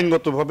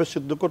আইনগতভাবে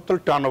সিদ্ধ করতে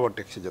হলে টার্নওভার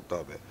ট্যাক্সে যেতে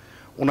হবে।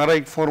 ওনারা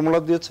এই ফর্মুলা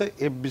দিয়েছে।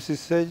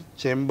 FBCCI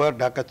chamber,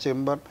 Dhaka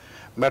chamber,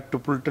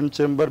 metropolitan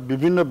chamber,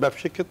 বিভিন্ন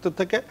ব্যবসায়িক ক্ষেত্র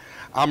থেকে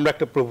আমরা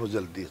একটা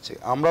প্রপোজাল দিয়েছি।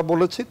 আমরা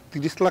বলেছি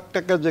 30 লাখ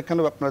টাকা যেখানে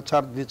আপনারা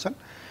ছাড় দিয়েছেন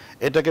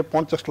এটাকে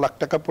 50 লাখ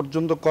টাকা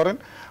পর্যন্ত করেন।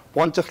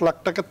 50 লাখ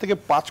টাকা থেকে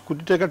 5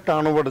 কোটি টাকা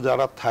টার্নওভার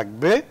যারা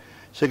থাকবে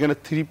সেখানে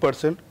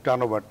 3%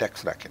 টার্নওভার ট্যাক্স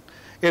রাখেন।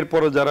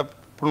 এরপরে যারা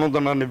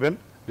প্রণোদনা নেবেন,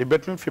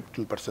 রিবেটমেন্ট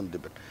 15%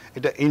 দেবেন।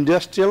 এটা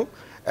ইন্ডাস্ট্রিয়াল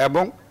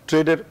এবং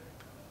ট্রেডের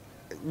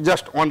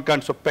just one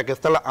kinds of package.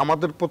 তাহলে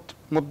আমাদের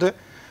মধ্যে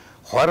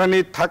হয়রানি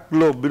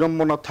থাকলেও,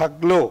 বিড়ম্বনা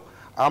থাকলেও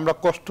আমরা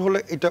কষ্ট হলে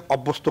এটা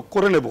অভ্যস্ত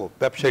করে নেব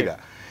ব্যবসায়ীরা।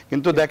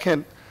 কিন্তু দেখেন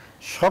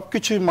সব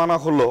কিছুই মানা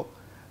হলো,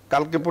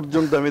 কালকে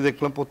পর্যন্ত আমি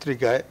দেখলাম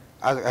পত্রিকায়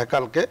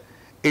কালকে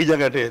এই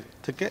জায়গাটা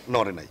থেকে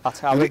নড়ে নাই।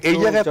 এই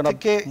জায়গা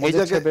থেকে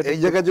এই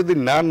জায়গা যদি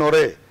না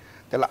নড়ে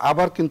তাহলে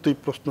আবার কিন্তু এই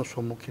প্রশ্নের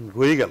সম্মুখীন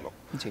রয়ে গেল।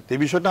 এই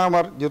বিষয়টা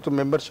আমার যেহেতু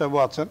মেম্বার সাহেবও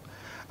আছেন,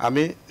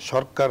 আমি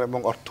সরকার এবং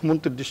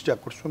অর্থমন্ত্রীর দৃষ্টি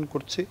আকর্ষণ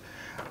করছি,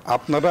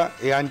 আপনারা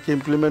এই আইনকে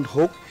ইমপ্লিমেন্ট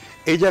হোক,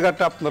 এই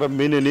জায়গাটা আপনারা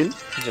মেনে নিন।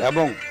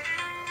 এবং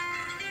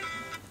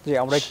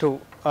আমরা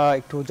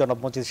একটু জনাব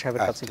মজিদ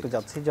সাহেবের কাছে একটু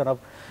যাচ্ছি।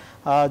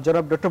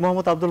 জনাব doctor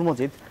Mohammad Abdul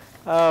Majid,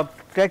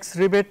 tax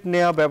rebate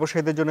নেওয়া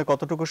ব্যবসায়ীদের জন্য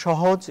কতটুকু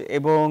সহজ,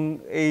 এবং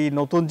এই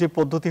নতুন যে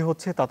পদ্ধতি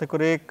হচ্ছে তাতে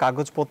করে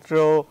কাগজপত্র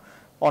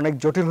অনেক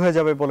জটিল হয়ে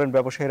যাবে বলেন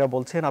ব্যবসায়ীরা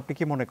বলছেন, আপনি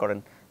কি মনে করেন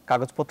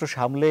কাগজপত্র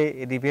সামলে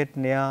রিবেট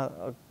নেওয়া,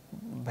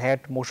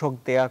 ভ্যাট মোশক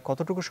দেয়া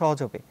কতটুকু সহজ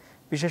হবে,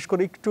 বিশেষ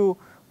করে একটু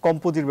কম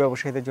পুঁজির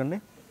ব্যবসায়ীদের জন্য?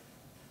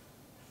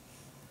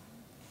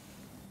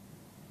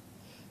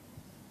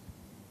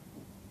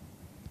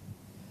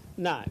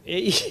 না,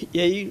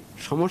 এই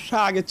সমস্যা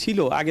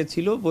আগে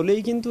ছিল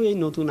বলেই কিন্তু এই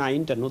নতুন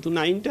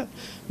আইনটা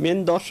মেন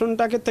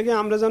দর্শনটাকে থেকে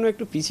আমরা যেন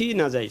একটু পিছিয়ে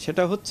না যাই।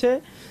 সেটা হচ্ছে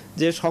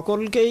যে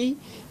সকলকেই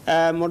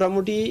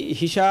মোটামুটি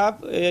হিসাব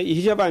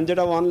আইন,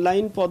 যেটা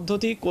অনলাইন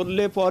পদ্ধতি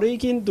করলে পরেই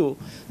কিন্তু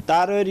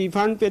তার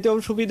রিফান্ড পেতেও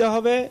সুবিধা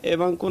হবে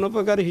এবং কোনো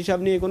প্রকার হিসাব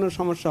নিয়ে কোনো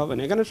সমস্যা হবে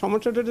না। এখানে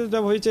সমস্যাটা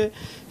যেটা হয়েছে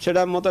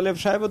সেটা মোতালেব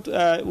সাহেব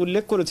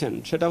উল্লেখ করেছেন,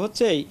 সেটা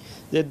হচ্ছে এই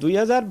যে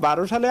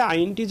 2012 সালে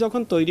আইনটি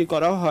যখন তৈরি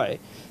করা হয়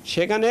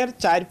সেখানের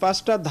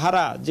 4-5টা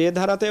ধারা, যে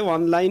ধারাতে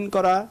অনলাইন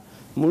করা,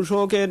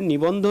 মূসকের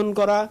নিবন্ধন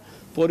করা,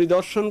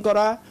 পরিদর্শন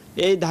করা,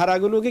 এই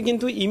ধারাগুলোকে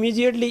কিন্তু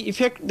ইমিডিয়েটলি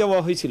ইফেক্ট দেওয়া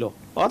হয়েছিল।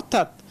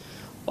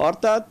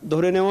 অর্থাৎ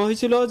ধরে নেওয়া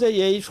হয়েছিল যে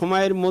এই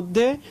সময়ের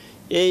মধ্যে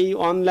এই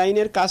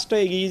অনলাইনের কাজটা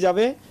এগিয়ে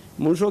যাবে,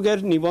 মূসকের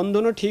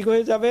নিবন্ধনও ঠিক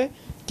হয়ে যাবে,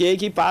 কে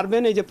কি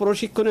পারবেন, এই যে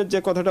প্রশিক্ষণের যে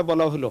কথাটা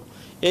বলা হলো,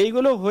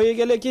 এইগুলো হয়ে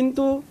গেলে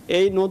কিন্তু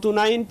এই নতুন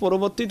আইন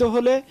পরিবর্তিত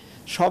হলে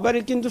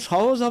সবারই কিন্তু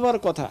সহজ হবার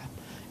কথা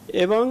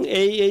এবং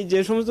এই যে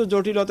সমস্ত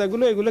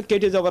জটিলতাগুলো এগুলো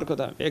কেটে যাবার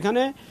কথা।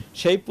 এখানে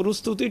সেই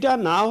প্রস্তুতিটা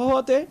না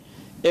হওয়াতে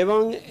এবং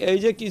এই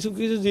যে কিছু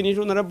জিনিস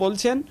ওনারা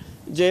বলছেন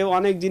যে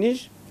অনেক জিনিস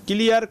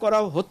ক্লিয়ার করা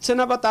হচ্ছে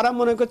না বা তারা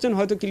মনে করছেন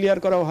হয়তো ক্লিয়ার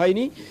করা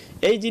হয়নি,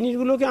 এই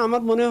জিনিসগুলোকে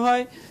আমার মনে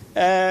হয়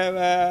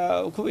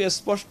খুব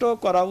স্পষ্ট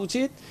করা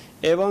উচিত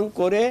এবং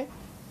করে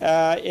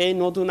এই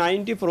নতুন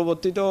আইনটি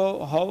প্রবর্তিত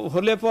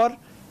হলে পর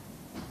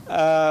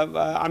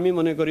আমি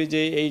মনে করি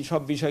যে এই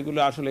সব বিষয়গুলো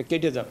আসলে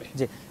কেটে যাবে।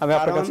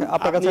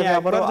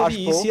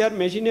 ইসিআর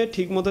মেশিনে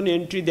ঠিক মতন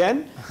এন্ট্রি দেন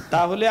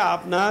তাহলে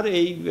আপনার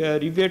এই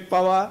রিবেট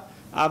পাওয়া,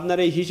 আপনার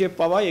এই হিসেব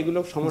পাওয়া, এগুলো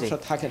সমস্যা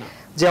থাকে না।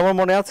 যে আমার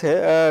মনে আছে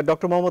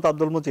ডক্টর মোহাম্মদ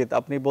আব্দুল মজিদ,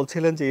 আপনি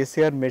বলছিলেন যে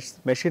এসিআর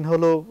মেশিন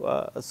হলো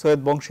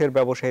সৈয়দ বংশের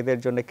ব্যবসায়ীদের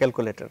জন্য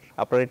ক্যালকুলেটর।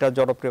 আপনার এটা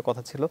জনপ্রিয়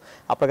কথা ছিল।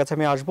 আপনার কাছে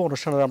আমি আসবো,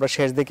 অনুষ্ঠানের আমরা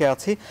শেষ দিকে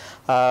আছি।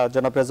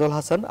 জনাব রেজাউল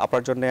হাসান,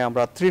 আপনার জন্য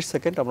আমরা 30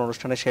 সেকেন্ড, আমরা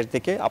অনুষ্ঠানের শেষ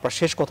দিকে আপনার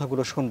শেষ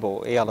কথাগুলো শুনবো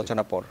এই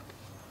আলোচনা পর।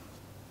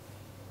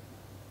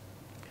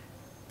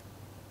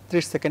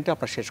 30 সেকেন্ডে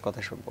আপনার শেষ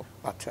কথা শুনবো।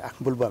 আচ্ছা,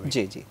 বলবো আমি?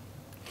 জি।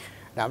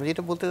 আমি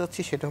যেটা বলতে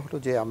চাচ্ছি সেটা হলো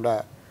যে আমরা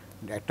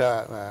একটা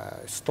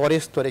স্তরে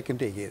স্তরে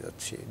কিন্তু এগিয়ে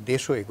যাচ্ছি,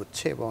 দেশও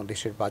এগোচ্ছে এবং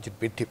দেশের বাজেট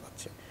বৃদ্ধি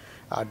পাচ্ছে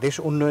আর দেশ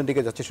উন্নয়নের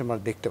দিকে যাচ্ছে সেটা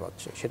আমরা দেখতে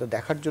পাচ্ছি। সেটা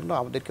দেখার জন্য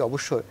আমাদেরকে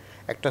অবশ্যই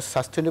একটা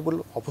সাস্টেনেবল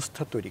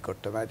অবস্থা তৈরি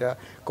করতে হবে, একটা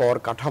কর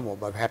কাঠামো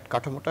বা ভ্যাট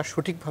কাঠামোটা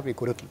সঠিকভাবে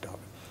গড়ে তুলতে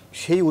হবে।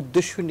 সেই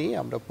উদ্দেশ্য নিয়ে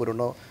আমরা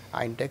পুরনো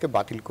আইনটাকে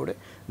বাতিল করে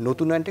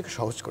নতুন আইনটাকে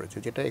সহজ করেছি,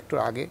 যেটা একটু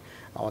আগে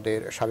আমাদের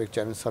সাবেক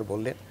চেয়ারম্যান স্যার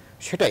বললেন।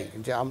 সেটাই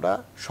যে আমরা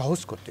সহজ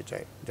করতে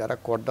চাই, যারা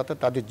করদাতা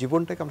তাদের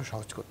জীবনটাকে আমরা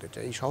সহজ করতে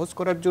চাই। এই সহজ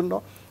করার জন্য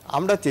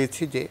আমরা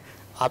চেয়েছি যে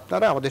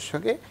আপনারা আমাদের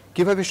সঙ্গে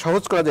কিভাবে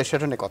সহজ করা যায়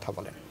সেটা নিয়ে কথা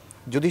বলেন।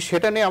 যদি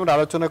সেটা নিয়ে আমরা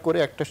আলোচনা করে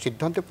একটা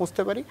সিদ্ধান্তে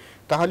পৌঁছতে পারি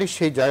তাহলে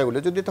সেই জায়গাগুলো,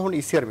 যদি তখন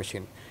ইসিআর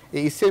মেশিন,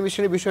 এই ইসিআর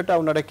মেশিনের বিষয়টা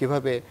আপনারা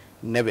কিভাবে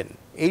নেবেন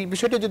এই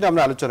বিষয়টা যদি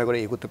আমরা আলোচনা করে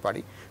এগোতে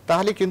পারি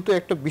তাহলে কিন্তু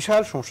একটা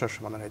বিশাল সমস্যার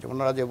সমাধান হয়েছে।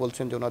 ওনারা যে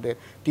বলছেন যে ওনাদের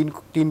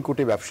 3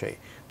 কোটি ব্যবসায়ী,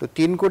 তো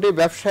 3 কোটি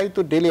ব্যবসায়ী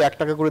তো ডেলি 1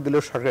 টাকা করে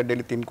দিলেও সরকার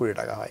ডেলি 3 কোটি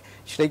টাকা হয়,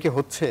 সেটাই কি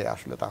হচ্ছে?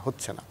 আসলে তা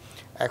হচ্ছে না।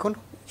 এখন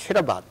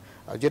সেটা বাদ,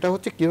 যেটা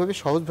হচ্ছে কীভাবে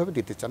সহজভাবে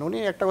দিতে চান। উনি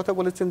একটা কথা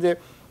বলেছেন যে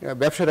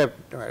ব্যবসাটা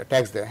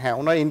ট্যাক্স দেয়, হ্যাঁ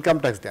ওনারা ইনকাম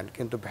ট্যাক্স দেন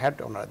কিন্তু ভ্যাট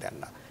ওনারা দেন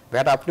না।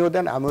 ভ্যাট আপনিও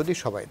দেন, আমিও দিই,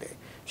 সবাই দেয়,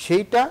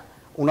 সেইটা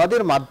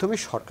ওনাদের মাধ্যমে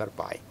সরকার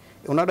পায়।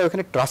 ওনারা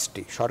ওখানে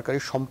ট্রাস্টি, সরকারি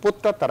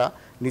সম্পদটা তারা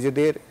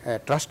নিজেদের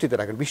ট্রাস্টিতে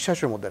রাখেন,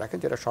 বিশ্বাসের মধ্যে রাখেন,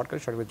 যেটা সরকারি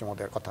জমা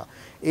দেওয়ার কথা।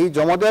 এই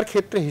জমা দেওয়ার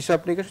ক্ষেত্রে হিসাব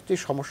নিকাশের যে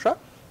সমস্যা,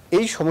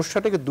 এই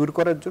সমস্যাটাকে দূর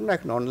করার জন্য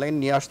এখন অনলাইন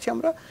নিয়ে আসছি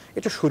আমরা,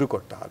 এটা শুরু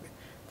করতে হবে।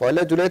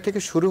 1 জুলাই থেকে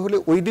শুরু হলে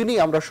ওই দিনই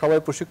আমরা সবাই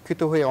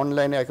প্রশিক্ষিত হয়ে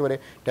অনলাইনে একেবারে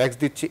ট্যাক্স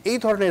দিচ্ছি, এই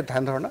ধরনের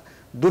ধ্যান ধারণা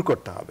দূর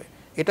করতে হবে।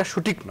 এটা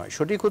সঠিক নয়।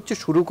 সঠিক হচ্ছে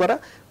শুরু করা।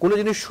 কোনো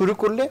জিনিস শুরু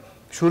করলে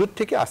শুরুর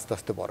থেকে আস্তে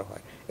আস্তে বড়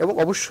হয় এবং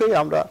অবশ্যই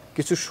আমরা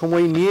কিছু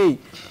সময় নিয়েই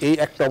এই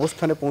একটা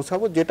অবস্থানে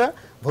পৌঁছাবো যেটা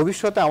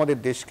ভবিষ্যতে আমাদের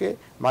দেশকে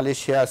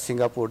মালয়েশিয়া,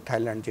 সিঙ্গাপুর,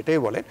 থাইল্যান্ড যেটাই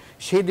বলেন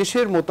সেই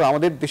দেশের মতো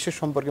আমাদের দেশের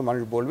সম্পর্কে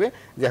মানুষ বলবে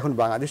যে এখন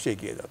বাংলাদেশ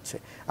এগিয়ে যাচ্ছে।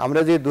 আমরা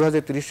যে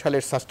 2030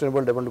 সালের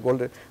সাস্টেনেবল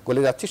ডেভেলপমেন্ট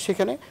গোলে যাচ্ছি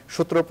সেখানে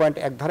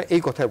 17.1 ধারা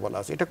এই কথাই বলা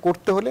আছে। এটা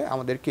করতে হলে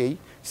আমাদেরকে এই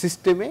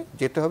সিস্টেমে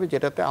যেতে হবে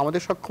যেটাতে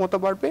আমাদের সক্ষমতা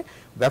বাড়বে,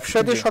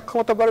 ব্যবসায়ীদের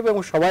সক্ষমতা বাড়বে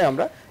এবং সবাই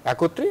আমরা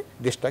একত্রে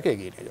দেশটাকে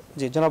এগিয়ে নিয়ে যাব।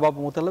 জি জনাব আবু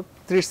মুতালেব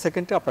 30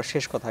 সেকেন্ডে আপনার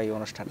শেষ কথা এই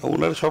অনুষ্ঠানে।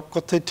 ওনার সব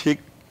কথাই ঠিক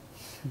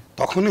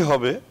তখনই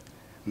হবে।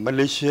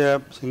 মালয়েশিয়া,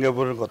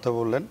 সিঙ্গাপুরের কথা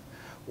বললেন,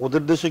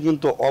 ওদের দেশে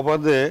কিন্তু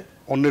অবাধে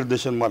অন্যের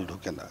দেশের মাল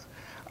ঢোকে না।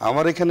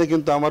 আমার এখানে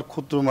কিন্তু আমার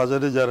ক্ষুদ্র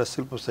মাঝারি যারা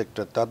শিল্প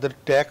সেক্টর তাদের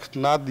ট্যাক্স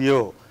না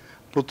দিয়েও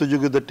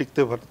প্রতিযোগিতা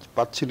টিকতে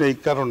পারছি না। এই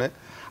কারণে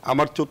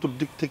আমার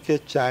চতুর্দিক থেকে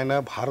চায়না,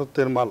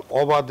 ভারতের মাল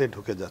অবাধে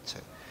ঢুকে যাচ্ছে।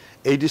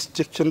 এই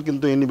রিস্ট্রিকশন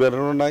কিন্তু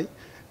এনিবারেরও নাই,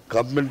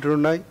 গভর্নমেন্টেরও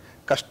নাই,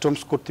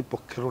 কাস্টমস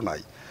কর্তৃপক্ষেরও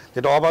নাই।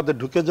 যেটা অবাধে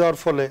ঢুকে যাওয়ার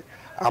ফলে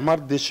আমার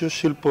দেশীয়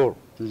শিল্প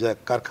যে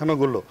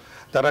কারখানাগুলো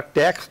তারা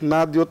ট্যাক্স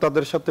না দিয়েও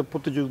তাদের সাথে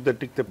প্রতিযোগিতা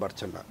টিকতে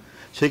পারছে না।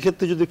 সেই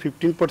ক্ষেত্রে যদি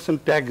 15%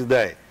 ট্যাক্স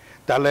দেয়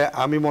তাহলে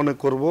আমি মনে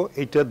করব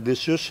এইটা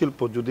দেশীয় শিল্প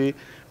যদি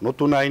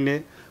নতুন আইনে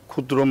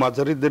ক্ষুদ্র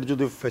মাঝারিদের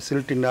যদি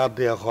ফ্যাসিলিটি না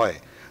দেওয়া হয়,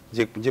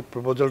 যে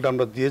প্রপোজালটা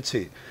আমরা দিয়েছি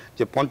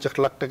যে 50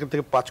 লাখ টাকা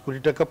থেকে 5 কোটি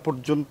টাকা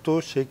পর্যন্ত,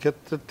 সেই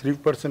ক্ষেত্রে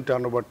 3%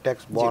 টার্নওভার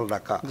ট্যাক্স বহাল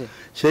রাখা,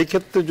 সেই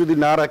ক্ষেত্রে যদি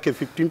না রাখে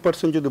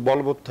 15% যদি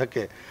বলবৎ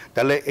থাকে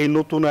তাহলে এই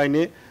নতুন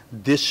আইনে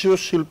দেশীয়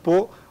শিল্প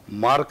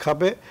মার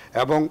খাবে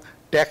এবং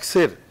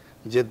ট্যাক্সের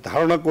যে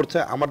ধারণা করছে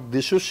আমার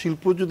দেশীয়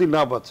শিল্প যদি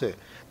না বাঁচে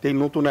এই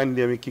নতুন আইন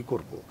দিয়ে আমি কি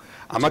করব।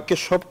 আমাকে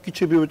সব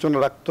কিছু বিবেচনা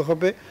রাখতে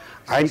হবে,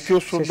 আইনকেও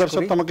শ্রদ্ধার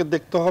সাথে আমাকে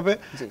দেখতে হবে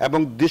এবং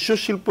দেশীয়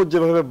শিল্প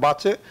যেভাবে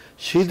বাঁচে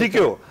সেই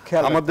দিকেও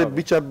আমাদের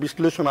বিচার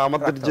বিশ্লেষণ,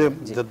 আমাদের যে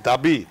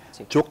দাবি,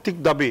 যৌক্তিক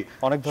দাবি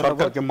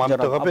সরকারকে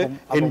মানতে হবে,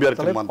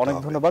 এনবিআরকে মানতে হবে। অনেক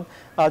ধন্যবাদ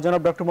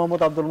জনাব ডক্টর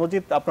মোহাম্মদ আব্দুল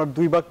মজিদ। আপনার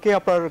দুই বাক্যে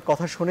আপনার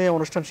কথা শুনে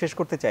অনুষ্ঠান শেষ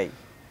করতে চাই।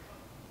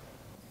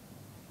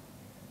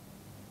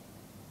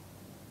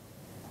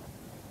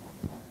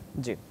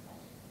 জি,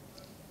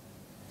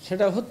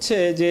 সেটা হচ্ছে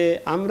যে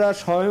আমরা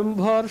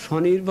স্বয়ংভর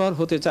স্বনির্ভর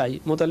হতে চাই।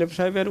 মোতালেব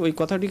সাহেবের ওই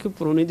কথাটি খুব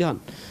প্রণিধান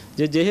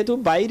যে যেহেতু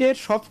বাইরের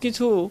সব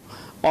কিছু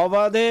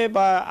অবাধে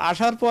বা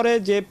আসার পরে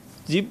যে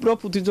তীব্র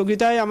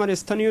প্রতিযোগিতায় আমার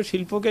স্থানীয়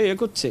শিল্পকে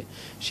করছে,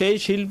 সেই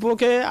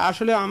শিল্পকে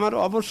আসলে আমার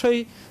অবশ্যই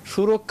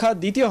সুরক্ষা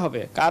দিতে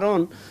হবে। কারণ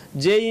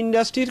যে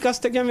ইন্ডাস্ট্রির কাছ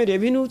থেকে আমি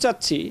রেভিনিউ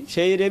চাচ্ছি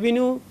সেই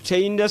রেভিনিউ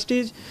সেই ইন্ডাস্ট্রি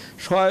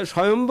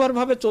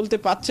স্বয়ংভরভাবে চলতে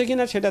পারছে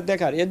কিনা সেটা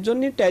দেখার, এর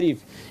জন্যই ট্যারিফ,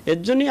 এর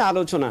জন্যই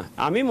আলোচনা।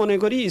 আমি মনে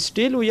করি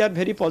still we are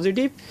very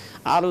positive,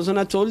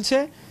 আলোচনা চলছে,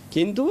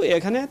 কিন্তু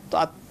এখানে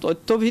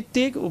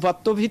তথ্যভিত্তিক,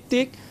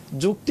 উপাত্তভিত্তিক,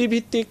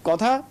 যুক্তিভিত্তিক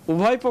কথা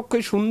উভয়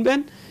পক্ষই শুনবেন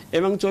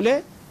এবং চলে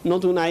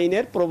নতুন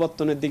আইনের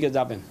প্রবর্তনের দিকে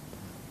যাবেন।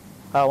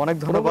 অনেক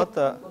ধন্যবাদ।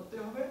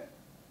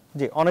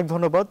 জি, অনেক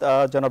ধন্যবাদ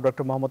জনাব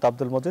ডক্টর মোহাম্মদ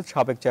আব্দুল মজিদ,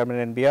 সাবেক চেয়ারম্যান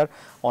এনবিআর।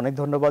 অনেক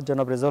ধন্যবাদ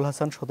জনাব রেজাউল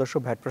হাসান, সদস্য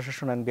ভ্যাট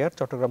প্রশাসন এনবিআর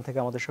চট্টগ্রাম থেকে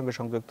আমাদের সঙ্গে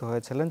সংযুক্ত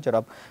হয়েছিলেন।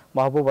 জনাব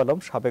মাহবুব আলম,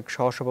 সাবেক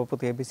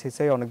সহসভাপতি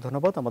এবিসিসিআই, অনেক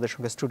ধন্যবাদ। আমাদের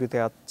সঙ্গে স্টুডিওতে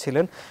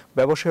ছিলেন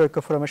ব্যবসায়ী ঐক্য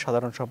ফোরামের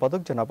সাধারণ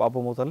সম্পাদক জনাব আবু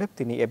মুতালেব,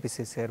 তিনি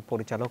এবিসিসিআই এর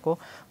পরিচালকও।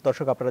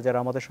 দর্শক আপনারা যারা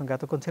আমাদের সঙ্গে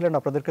এতক্ষণ ছিলেন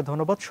আপনাদেরকে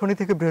ধন্যবাদ। শনি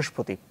থেকে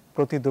বৃহস্পতি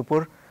প্রতি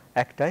দুপুর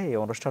 1টায় এই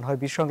অনুষ্ঠান হয়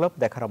বিশ সংলাপ,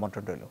 দেখার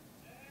আমন্ত্রণ রইল।